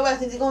 Yo, I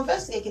think they're gonna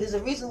investigate because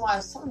there's a reason why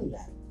it's telling you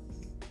that.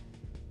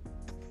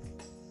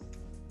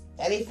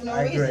 That ain't for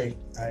no reason.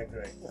 I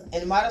agree.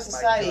 In modern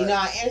society, you know,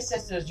 our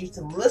ancestors used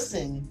to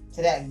listen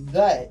to that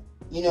gut,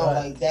 you know,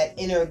 like that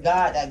inner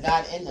God, that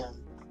God in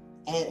them.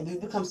 And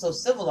we've become so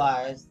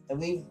civilized that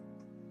we've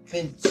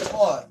been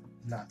taught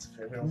not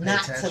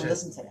to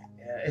listen to that.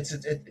 Yeah,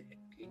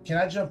 can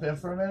I jump in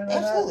for a minute?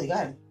 Absolutely, go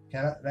ahead.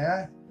 May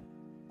I?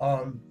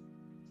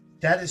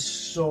 That is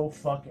so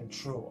fucking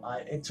true.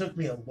 It took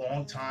me a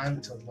long time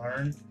to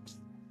learn.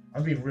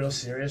 I'm being real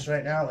serious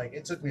right now. Like,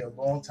 it took me a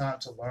long time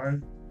to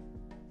learn.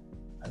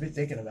 I've been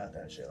thinking about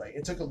that shit. Like,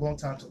 it took a long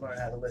time to learn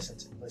how to listen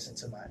to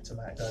my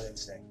gut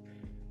instinct.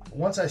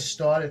 Once I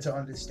started to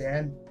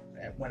understand,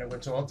 when it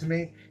would talk to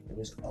me, it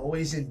was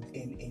always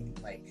in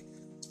like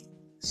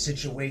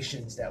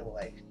situations that were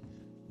like,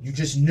 you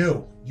just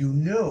knew. You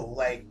knew,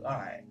 like, all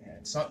right,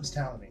 man, something's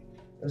telling me.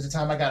 There was a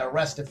time I got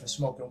arrested for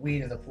smoking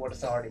weed in the Port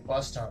Authority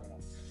bus terminal.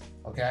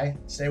 Okay?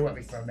 Stay with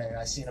me for a minute.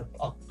 I seen a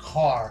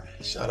car.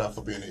 Shout out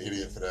for being an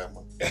idiot for that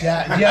one.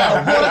 Yeah.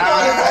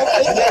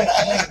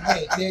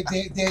 Wait.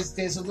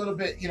 There's a little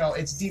bit, you know,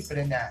 it's deeper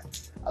than that.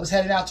 I was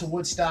heading out to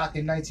Woodstock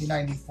in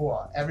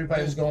 1994.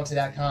 Everybody was going to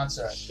that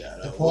concert.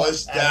 Shout out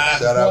Woodstock.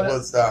 Shout out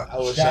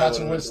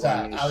to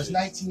Woodstock. I was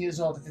 19 years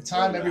old at the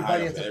time.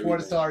 Everybody at the Port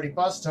Authority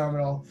bus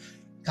terminal,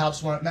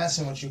 cops weren't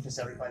messing with you because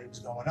everybody was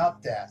going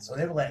up there. So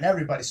they were letting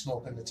everybody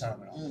smoke in the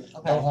terminal.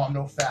 No harm,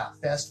 no foul.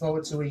 Fast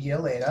forward to a year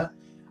later,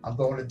 I'm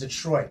going to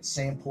Detroit,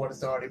 same Port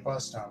Authority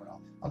bus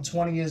terminal. I'm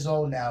 20 years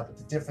old now, but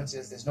the difference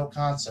is there's no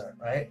concert,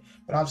 right?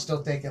 But I'm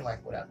still thinking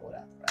like whatever,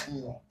 right?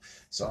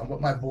 So I'm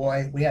with my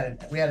boy. We had an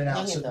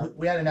ounce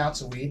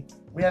of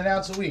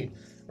weed,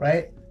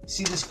 right?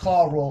 See this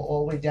car roll all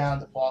the way down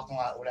the parking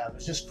lot, whatever.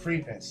 It's just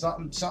creeping.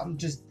 Something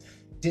just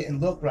didn't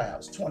look right. I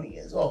was 20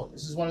 years old.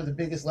 This is one of the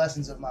biggest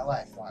lessons of my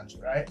life,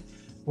 right?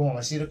 Boom,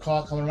 I see the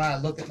car coming around. I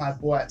look at my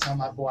boy. I tell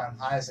my boy I'm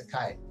high as a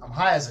kite. I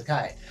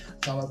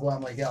tell my boy,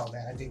 I'm like, yo,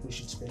 man, I think we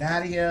should spin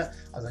out of here.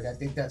 I was like, I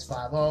think that's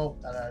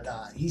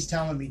 5-0. He's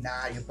telling me,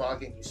 nah, you're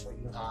bugging.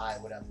 You high,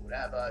 whatever.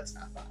 It's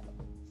not 5-0.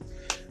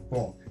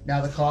 Boom.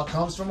 Now the car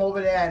comes from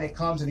over there, and it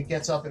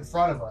gets up in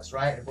front of us,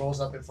 right? It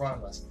rolls up in front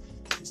of us.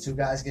 These two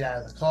guys get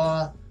out of the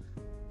car,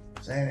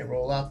 saying they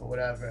roll up or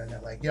whatever, and they're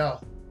like, yo,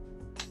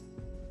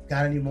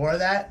 got any more of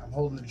that? I'm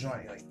holding the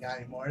joint. Like, got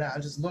any more of that? I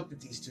just looked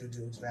at these two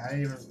dudes, man. I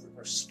didn't even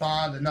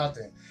respond to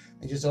nothing.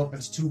 He just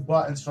opens two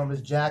buttons from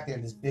his jacket,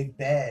 and his big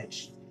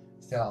badge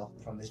fell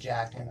from his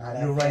jacket.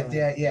 I knew right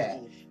there, yeah.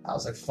 I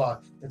was like,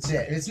 fuck, that's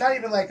it. And it's not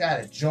even like I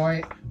had a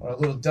joint or a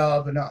little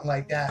dub or nothing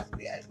like that.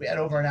 We had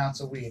over an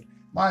ounce of weed.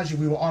 Mind you,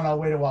 we were on our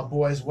way to our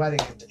boy's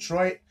wedding in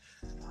Detroit.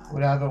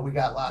 Whatever, we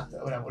got locked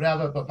up,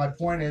 whatever. But my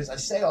point is, I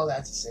say all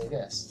that to say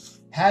this.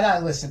 Had I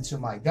listened to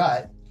my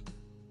gut,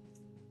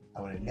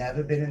 I would have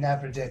never been in that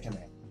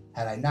predicament.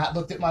 Had I not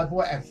looked at my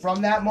boy, and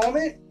from that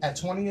moment, at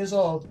 20 years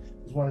old,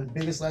 it was one of the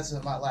biggest lessons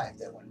of my life,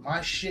 that when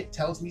my shit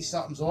tells me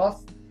something's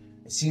off,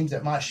 it seems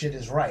that my shit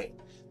is right.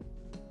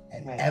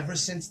 And ever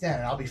since then,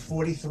 and I'll be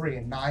 43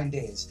 in 9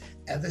 days,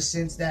 ever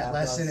since that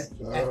lesson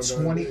at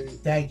 20,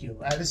 thank you.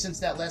 Ever since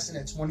that lesson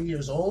at 20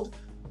 years old,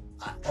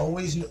 I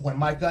always, when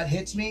my gut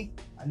hits me,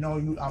 I know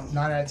I'm 9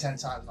 out of 10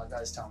 times my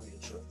gut is telling me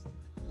the truth.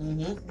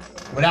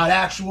 Without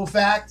actual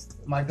fact,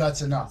 my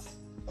gut's enough.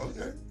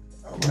 Okay.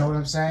 You know what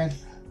I'm saying?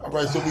 All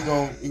right, so we're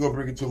gonna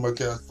bring it to my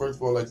cast. First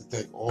of all, I'd like to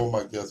thank all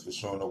my guests for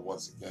showing up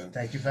once again.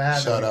 Thank you for having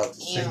me. Shout out to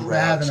Sing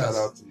Rock, shout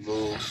out to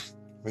Lou,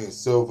 me and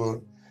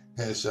Silver,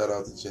 and shout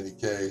out to Jenny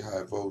K,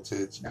 High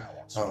Voltage. He's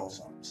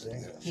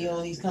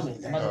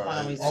coming.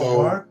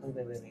 So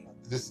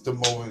this is the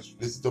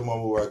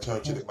moment where I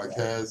turn to my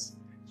cast.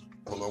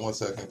 Hold on 1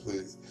 second,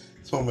 please.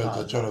 This moment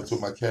I turn over to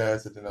my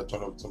cast, and then I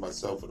turn over to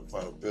myself for the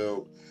final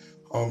build.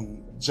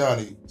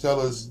 Johnny, tell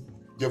us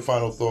your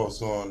final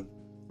thoughts on,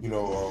 the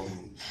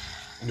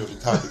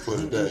topic for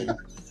today.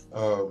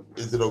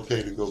 Is it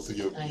okay to go through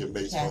your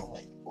mate's phone?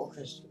 Or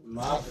Christian.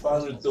 My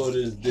final thought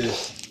is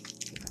this.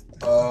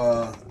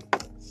 My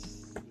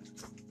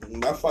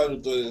final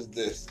thought is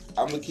this.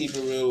 I'm gonna keep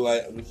it real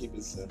light. I'm gonna keep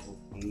it simple.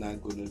 I'm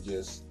not gonna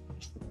just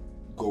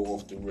go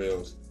off the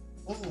rails.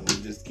 I'm gonna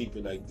just keep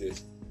it like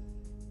this.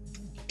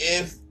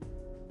 If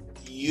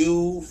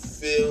you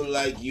feel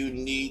like you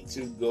need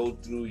to go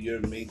through your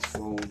mate's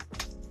phone,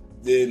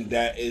 then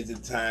that is the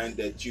time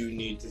that you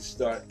need to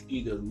start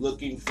either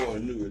looking for a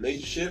new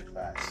relationship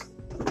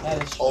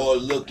or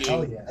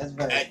looking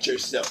at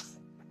yourself.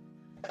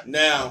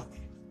 Now,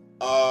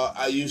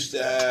 I used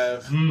to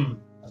have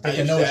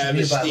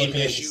esteem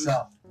issues.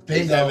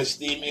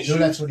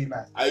 That's what he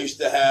meant. I used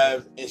to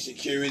have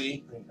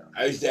insecurity.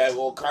 I used to have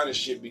all kind of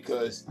shit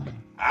because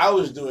I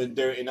was doing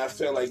dirt and I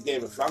felt like,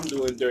 damn, if I'm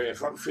doing dirt,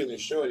 if I'm feeling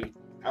shorty,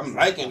 I'm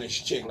liking this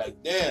chick.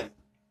 Like, damn,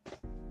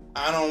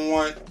 I don't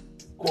want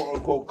quote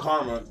unquote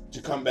karma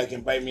to come back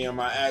and bite me on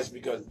my ass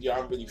because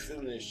I'm really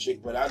feeling this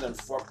chick, but I done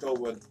fucked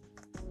over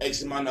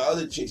X amount of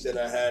other chicks that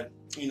I had,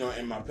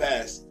 in my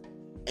past.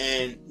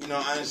 And,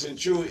 honest and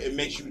true, it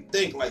makes you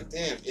think like,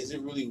 damn, is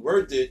it really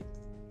worth it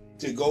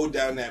to go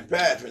down that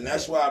path? And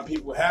that's why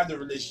people have the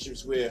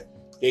relationships where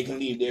they can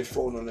leave their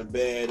phone on the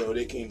bed or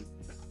they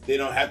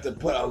don't have to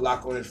put a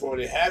lock on their phone.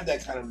 They have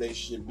that kind of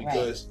relationship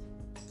because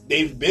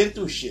they've been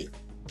through shit.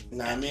 You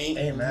know what I mean?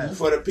 Amen.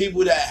 For the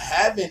people that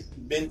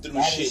haven't been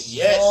through shit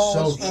yet,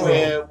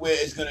 where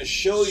it's gonna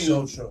show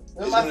you, it's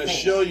gonna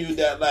show you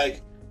that,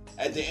 like,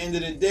 at the end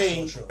of the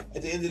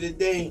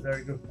day,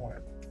 very good point.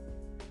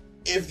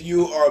 If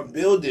you are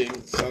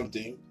building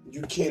something,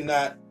 you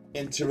cannot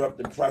interrupt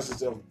the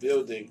process of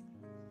building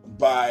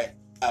by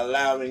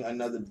allowing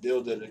another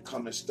builder to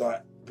come and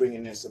start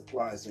bringing in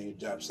supplies on your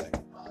job site.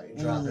 You're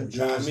dropping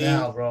jewels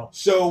now, bro.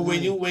 So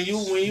when you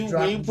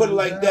put it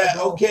like that,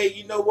 okay,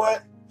 you know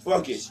what?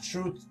 Fuck it. It's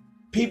truth.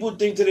 People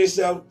think to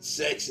themselves,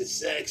 sex is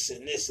sex,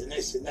 and this and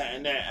this and that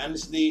and that.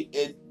 Honestly,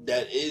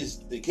 that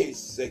is the case.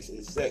 Sex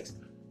is sex,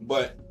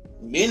 but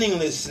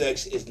meaningless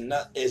sex is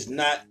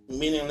not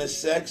meaningless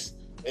sex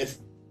if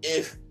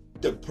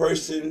the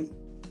person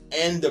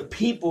and the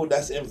people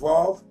that's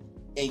involved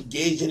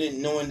engage in it,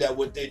 knowing that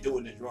what they're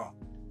doing is wrong.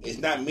 It's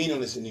not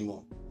meaningless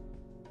anymore.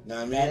 You know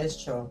what I mean? That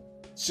is true.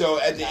 So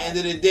at the end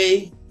of the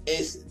day,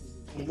 it's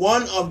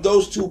one of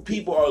those two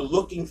people are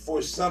looking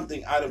for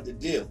something out of the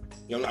deal.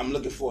 I'm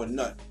looking for a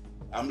nut.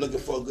 I'm looking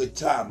for a good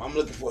time. I'm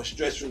looking for a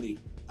stress relief.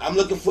 I'm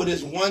looking for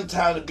this one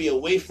time to be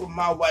away from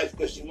my wife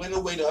because she went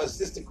away to her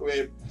sister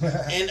crib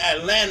in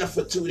Atlanta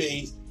for 2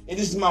 days. And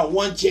this is my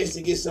one chance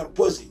to get some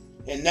pussy.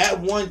 And that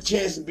one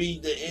chance to be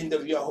the end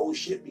of your whole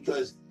shit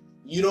because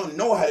you don't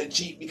know how to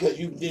cheat because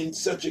you've been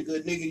such a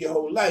good nigga your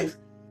whole life.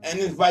 And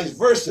then vice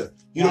versa.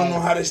 You don't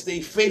know how to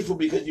stay faithful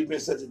because you've been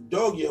such a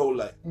dog your whole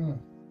life.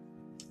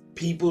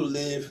 People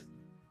live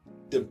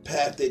the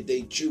path that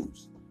they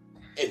choose.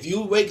 If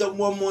you wake up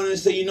one morning and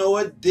say, you know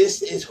what,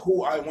 this is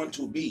who I want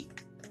to be,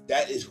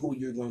 that is who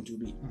you're going to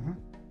be.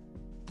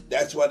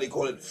 That's why they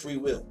call it free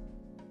will.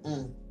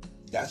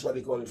 That's why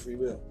they call it free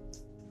will.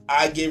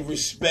 I give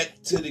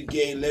respect to the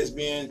gay,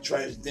 lesbian,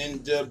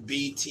 transgender,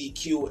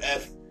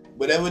 BTQF,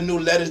 whatever new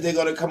letters they're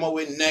gonna come up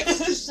with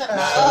next. Shout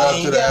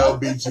out to the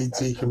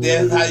LBGT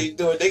community. That's how you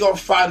do it. They're gonna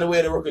find a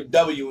way to work a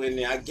W in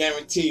there. I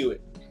guarantee you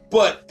it.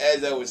 But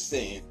as I was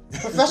saying,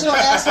 professional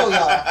asshole,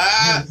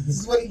 y'all. This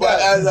is what he but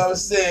does. as I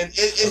was saying,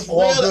 it's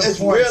real. It's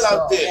real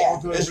out there.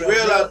 Yeah. It's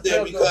real out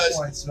there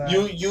because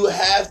you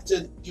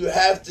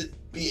have to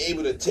be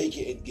able to take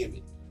it and give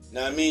it.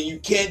 Now I mean, you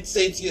can't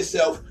say to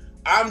yourself,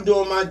 "I'm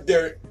doing my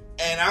dirt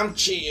and I'm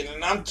cheating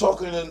and I'm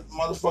talking to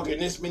motherfucking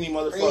this many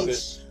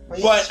motherfuckers."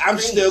 But I'm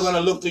still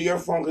gonna look through your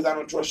phone because I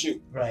don't trust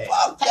you. Right.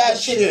 Fuck that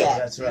shit.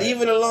 That's right.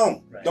 Leave it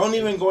alone. Right. Don't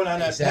even go down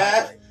that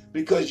path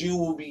because you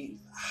will be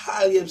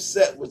highly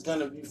upset what's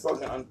gonna be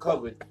fucking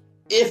uncovered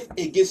if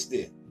it gets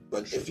there.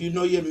 But if you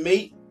know your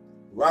mate,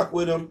 rock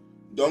with them.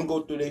 Don't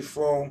go through their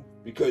phone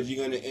because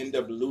you're gonna end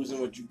up losing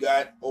what you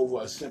got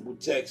over a simple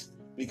text.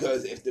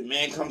 Because if the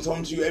man comes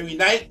home to you every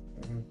night,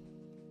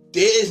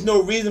 there is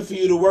no reason for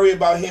you to worry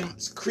about him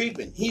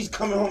creeping. He's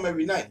coming home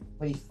every night.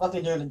 But he's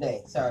fucking during the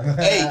day. Sorry.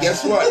 Hey,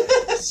 guess what?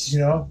 You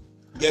know?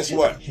 Guess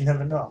what? You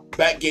never know.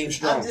 Back game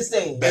strong. I'm just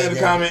saying. Leave a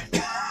comment.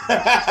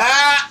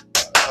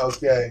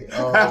 Okay.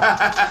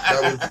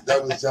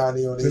 That was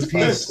Johnny on his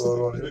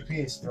Good Good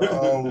piece,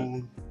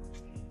 bro.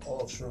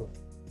 All true.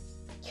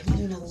 Can we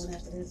do another one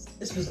after this?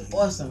 This was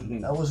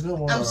awesome. That was a good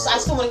one. I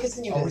still want to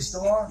continue Are we this.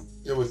 still on?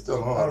 It was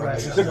still on. All right,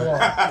 Can still on.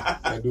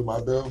 I do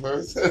my bell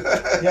first?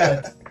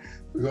 Yeah.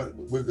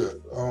 We're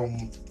good.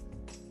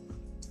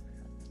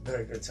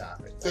 Very good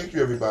topic. Thank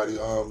you, everybody.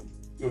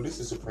 This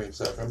is Supreme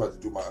Cypher. I'm about to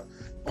do my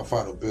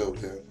final build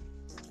here.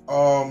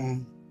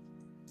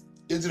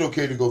 Is it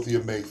okay to go through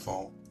your maid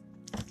phone?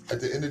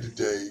 At the end of the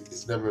day,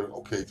 it's never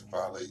okay to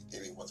violate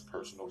anyone's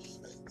personal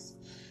space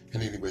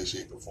in any way,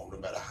 shape, or form, no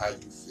matter how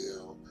you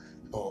feel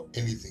or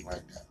anything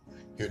like that.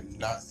 You're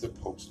not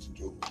supposed to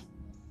do it.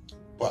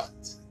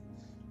 But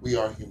we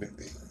are human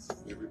beings.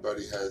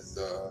 Everybody has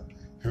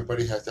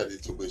that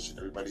intuition.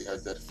 Everybody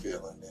has that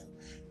feeling, and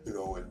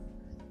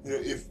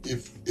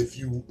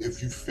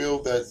if you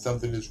feel that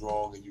something is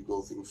wrong and you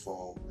go through the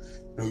phone,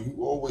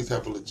 you always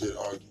have a legit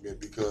argument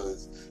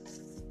because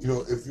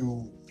if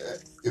you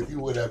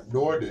would have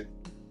ignored it,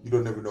 you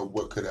don't never know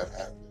what could have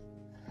happened.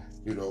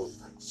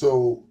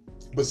 So,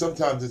 but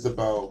sometimes it's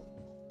about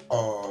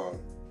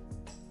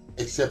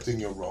accepting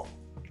your wrong.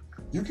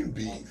 You can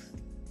beef.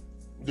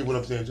 You know what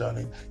I'm saying,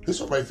 Johnny? It's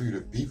all right for you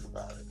to beef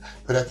about it.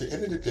 But at the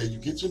end of the day, you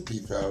get your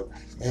beef out,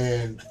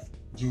 and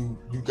you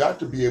got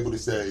to be able to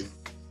say,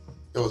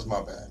 it was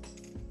my bad.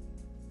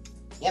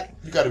 Yep.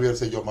 You got to be able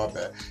to say, yo, my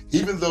bad.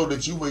 Even though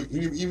at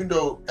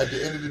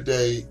the end of the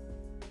day,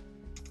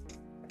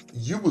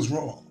 you was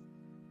wrong.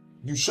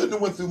 You shouldn't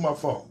have went through my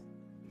phone.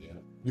 Yeah.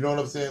 You know what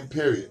I'm saying?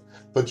 Period.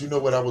 But you know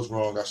what? I was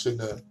wrong. I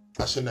shouldn't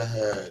have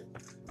had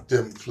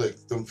them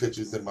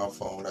pictures in my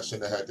phone. I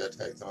shouldn't have had that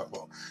text on my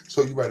phone.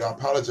 So you're right. I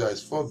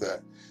apologize for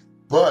that.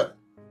 But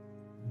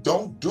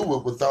don't do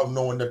it without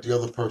knowing that the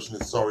other person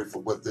is sorry for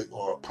what they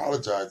or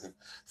apologizing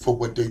for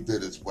what they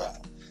did as well.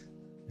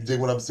 You dig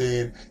what I'm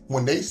saying?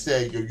 When they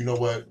say, yo, you know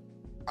what?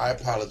 I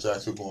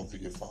apologize for going through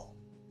your phone.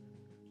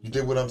 You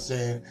dig what I'm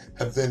saying?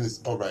 And then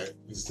it's all right.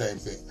 It's the same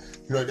thing.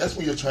 That's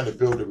when you're trying to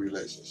build a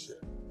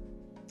relationship.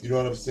 You know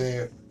what I'm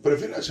saying? But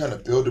if you're not trying to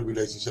build a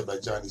relationship,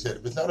 like Johnny said,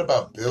 if it's not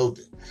about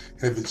building,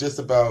 and if it's just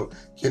about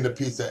getting a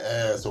piece of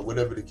ass or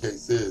whatever the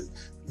case is,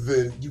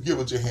 then you get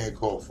what your hand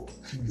called for.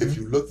 Mm-hmm. If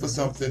you look for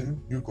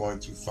something, you're going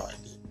to find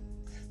it.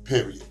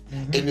 Period.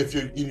 Mm-hmm. And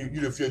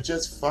if you're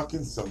just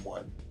fucking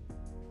someone,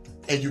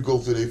 and you go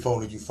through their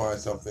phone and you find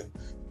something,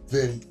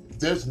 then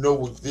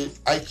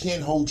I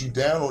can't hold you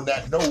down on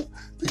that note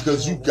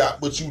because you got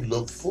what you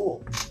looked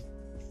for.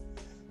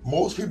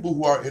 Most people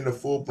who are in a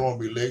full-blown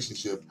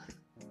relationship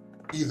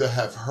either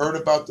have heard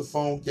about the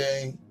phone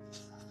game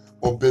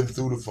or been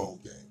through the phone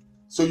game.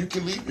 So you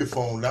can leave your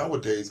phone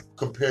nowadays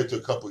compared to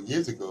a couple of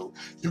years ago.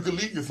 You can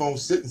leave your phone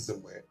sitting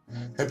somewhere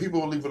and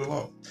people will leave it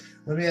alone.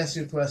 Let me ask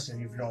you a question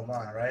if you don't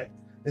mind, right?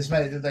 This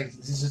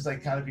is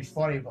kind of be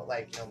funny, but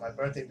my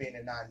birthday being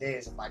in 9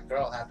 days and my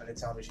girl happened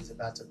to tell me she's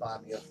about to buy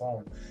me a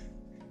phone.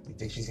 You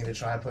think she's gonna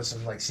try and put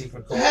some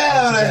secret code?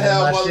 Hell the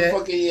hell,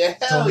 motherfucker! Yeah,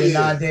 hell yeah. In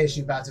 9 yeah. days,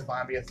 she's about to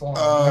buy me a phone.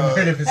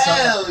 If it's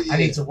something I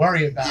need to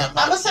worry about.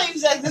 I'm gonna tell you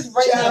exactly this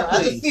right now.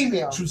 As a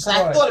female, true story.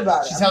 I thought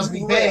about it. She tells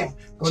me, babe,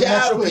 go to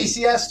Metro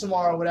PCS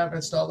tomorrow, or whatever,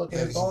 and start looking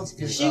at phones.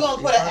 She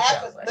gonna put an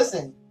app.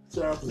 Listen.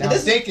 Now I'm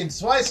thinking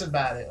twice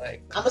about it.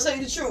 I'm gonna tell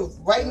you the truth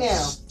right now.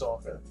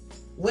 Stalker.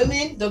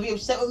 Women, don't be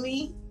upset with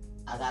me.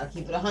 I gotta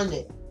keep it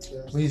 100.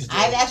 Please do.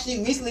 I've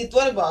actually recently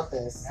thought about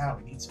this. Now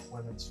we need some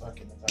women's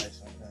fucking advice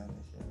like that.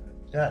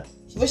 Yeah.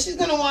 What she's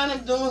gonna wind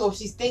up doing, or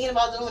she's thinking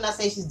about doing, not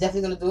saying she's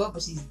definitely gonna do it,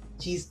 but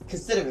she's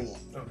considering it.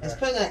 Okay. It's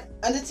putting an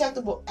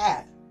undetectable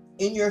app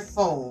in your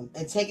phone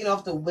and taking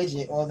off the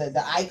widget or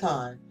the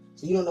icon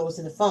so you don't know what's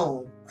in the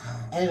phone,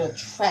 and it'll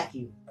track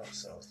you.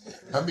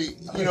 I mean,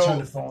 and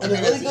the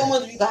really good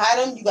ones, if you can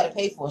hide them, you gotta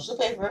pay for it. She'll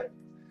pay for it.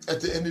 At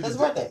the end of it's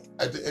worth it.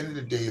 At the end of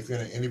the day, if you're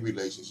in any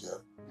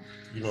relationship,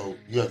 you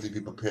have to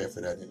be prepared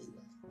for that anyway.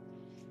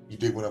 You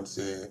dig what I'm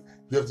saying?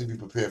 You have to be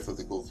prepared for it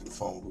to go through the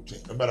phone routine.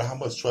 No matter how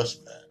much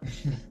trust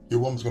you have, your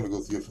woman's going to go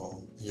through your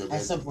phone.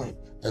 At some point.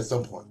 At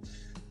some point.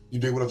 You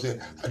dig what I'm saying?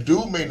 A dude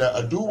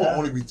will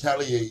only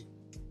retaliate.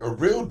 A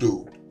real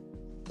dude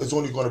is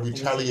only going to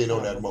retaliate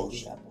on that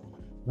motion.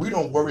 We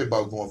don't worry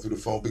about going through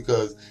the phone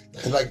because,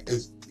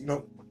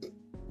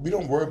 we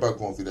don't worry about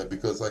going through that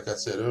because, like I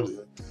said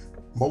earlier,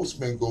 most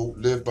men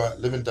live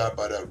and die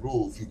by that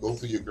rule. If you go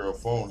through your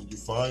girl's phone and you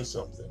find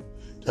something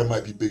that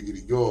might be bigger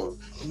than yours,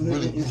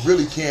 you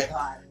really can't.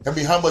 I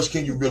mean, how much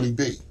can you really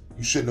be?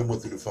 You shouldn't have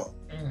went through the phone.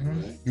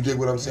 Mm-hmm. You dig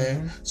what I'm saying?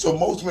 Mm-hmm. So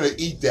most men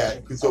eat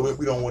that, so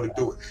we don't want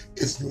to do it.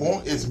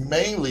 It's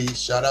mainly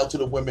shout out to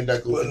the women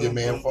that go through your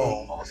man's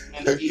phone.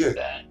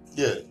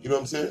 Yeah, you know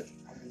what I'm saying?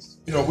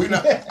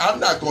 I'm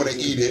not going to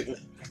eat it.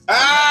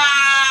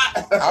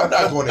 I'm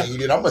not going to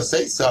eat it. I'm going to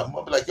say something.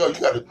 I'll be like, yo, you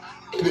got to.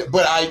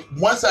 But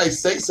once I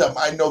say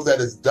something, I know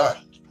that it's done.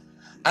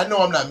 I know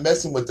I'm not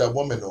messing with that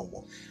woman no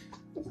more.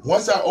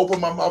 Once I open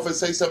my mouth and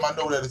say something, I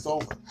know that it's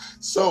over.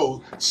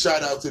 So,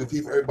 shout out to the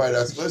people, everybody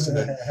that's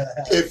listening.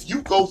 If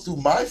you go through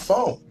my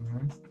phone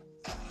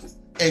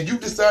and you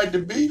decide to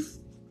beef,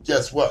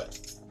 guess what?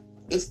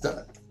 It's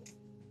done.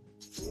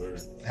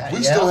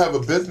 We still have a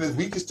business.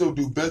 We can still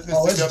do business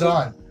together. It's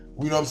done.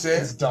 You know what I'm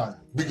saying? It's done.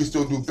 We can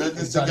still do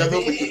business together.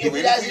 We can do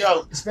anything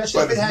else.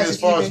 Especially but as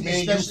far as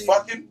me and you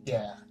fucking,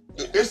 yeah.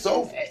 It's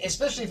over.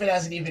 Especially if it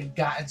hasn't even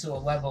gotten to a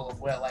level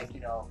of where,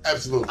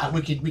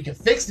 absolutely, we can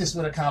fix this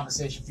with a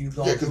conversation for you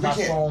going through my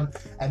phone,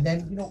 and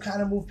then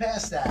kind of move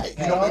past that.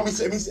 Let me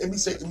say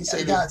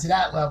this. Got to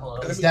that level,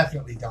 it's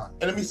definitely done.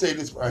 And let me say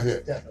this right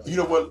here. Definitely. You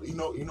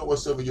know what,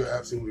 Silver? You're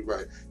absolutely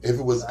right. If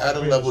it was at a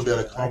level that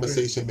a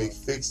conversation may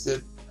fix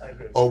it,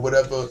 or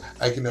whatever,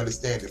 I can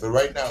understand it. But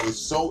right now, it's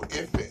so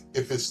infant.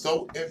 If it's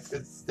so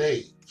infant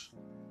stage,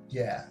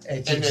 Yeah,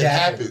 it's And it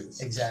exactly,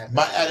 happens. Exactly.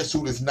 My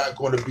attitude is not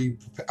going to be.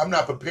 I'm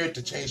not prepared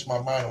to change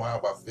my mind on how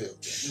I feel.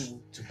 It's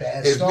a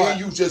bad If start. me and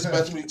you just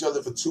messed with each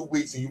other for 2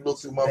 weeks and you look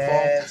through my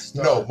Bad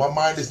phone, no, start. my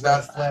mind is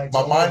not.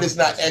 My mind is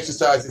not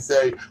exercised and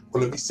say,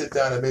 well, let me sit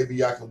down and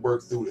maybe I can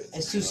work through this.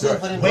 It's too soon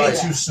for them to Way do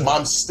too that. soon.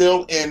 I'm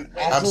still in.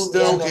 I'm Absolutely,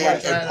 still yeah, in.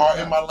 right, And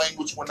pardon my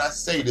language when I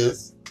say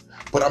this,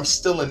 but I'm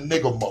still in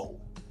nigga mode.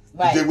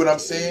 Right. You dig what I'm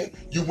saying?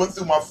 You went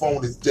through my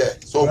phone, it's dead.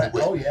 It's over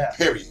with. Oh yeah.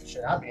 Period.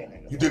 Shit, I'll be in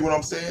it. You dig what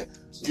I'm saying?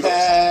 You know,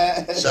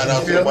 shout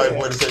out to the white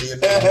boy that said he in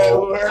nigga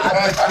mode.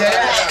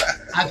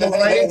 I go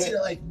right into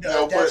it like,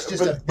 no, that's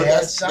just a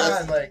bad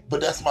sign. Like,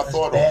 but that's my that's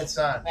thought a on bad it.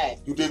 sign. Right.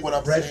 You dig what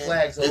I'm Red saying?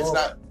 flags all It's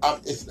over.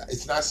 not.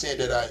 It's not saying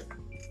that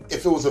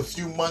if it was a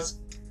few months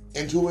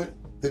into it,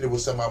 then it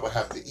was something I would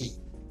have to eat.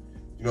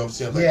 You know what I'm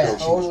saying? Like, Yeah. yo,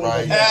 she was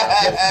right.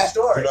 Different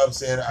story. You know what I'm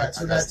saying? I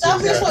got Stop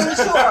to this eat from that.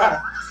 the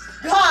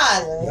shore.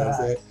 God. You know what I'm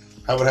saying?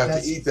 I would have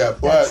That's- to eat that,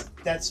 but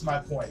That's my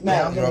point. Right.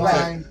 Down the You know what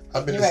I'm line,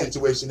 I'm in You're a right.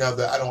 situation now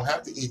that I don't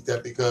have to eat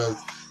that because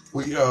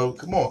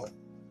come on,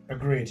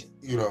 agreed.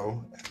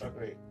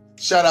 Agreed.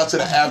 Shout out to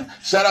the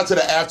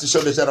after show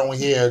that y'all don't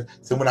hear.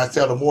 So when I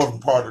tell the more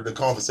part of the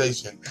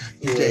conversation,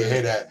 you can't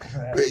hear that.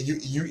 But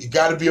you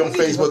got to be on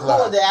Facebook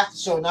Live. The after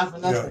show, not for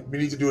You know, nothing. we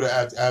need to do the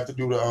after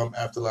do the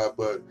after live,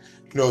 but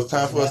it's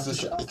time for us to.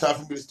 It's time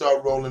for me to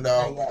start rolling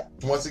out. Not yet.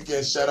 Once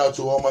again, shout out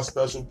to all my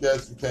special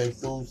guests who came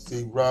through.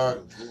 C Rock,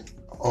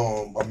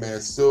 my man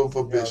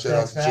Silver, big shout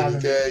out to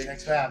Jimmy K.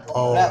 Thanks for having me.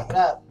 What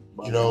up?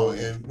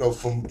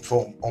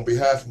 From on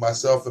behalf of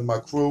myself and my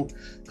crew,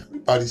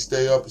 everybody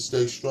stay up and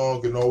stay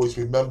strong, and always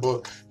remember,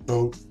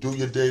 do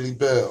your daily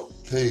bell.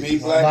 Peace. Be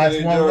One black life,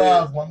 and one enjoy it.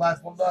 love. One life,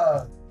 one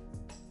love.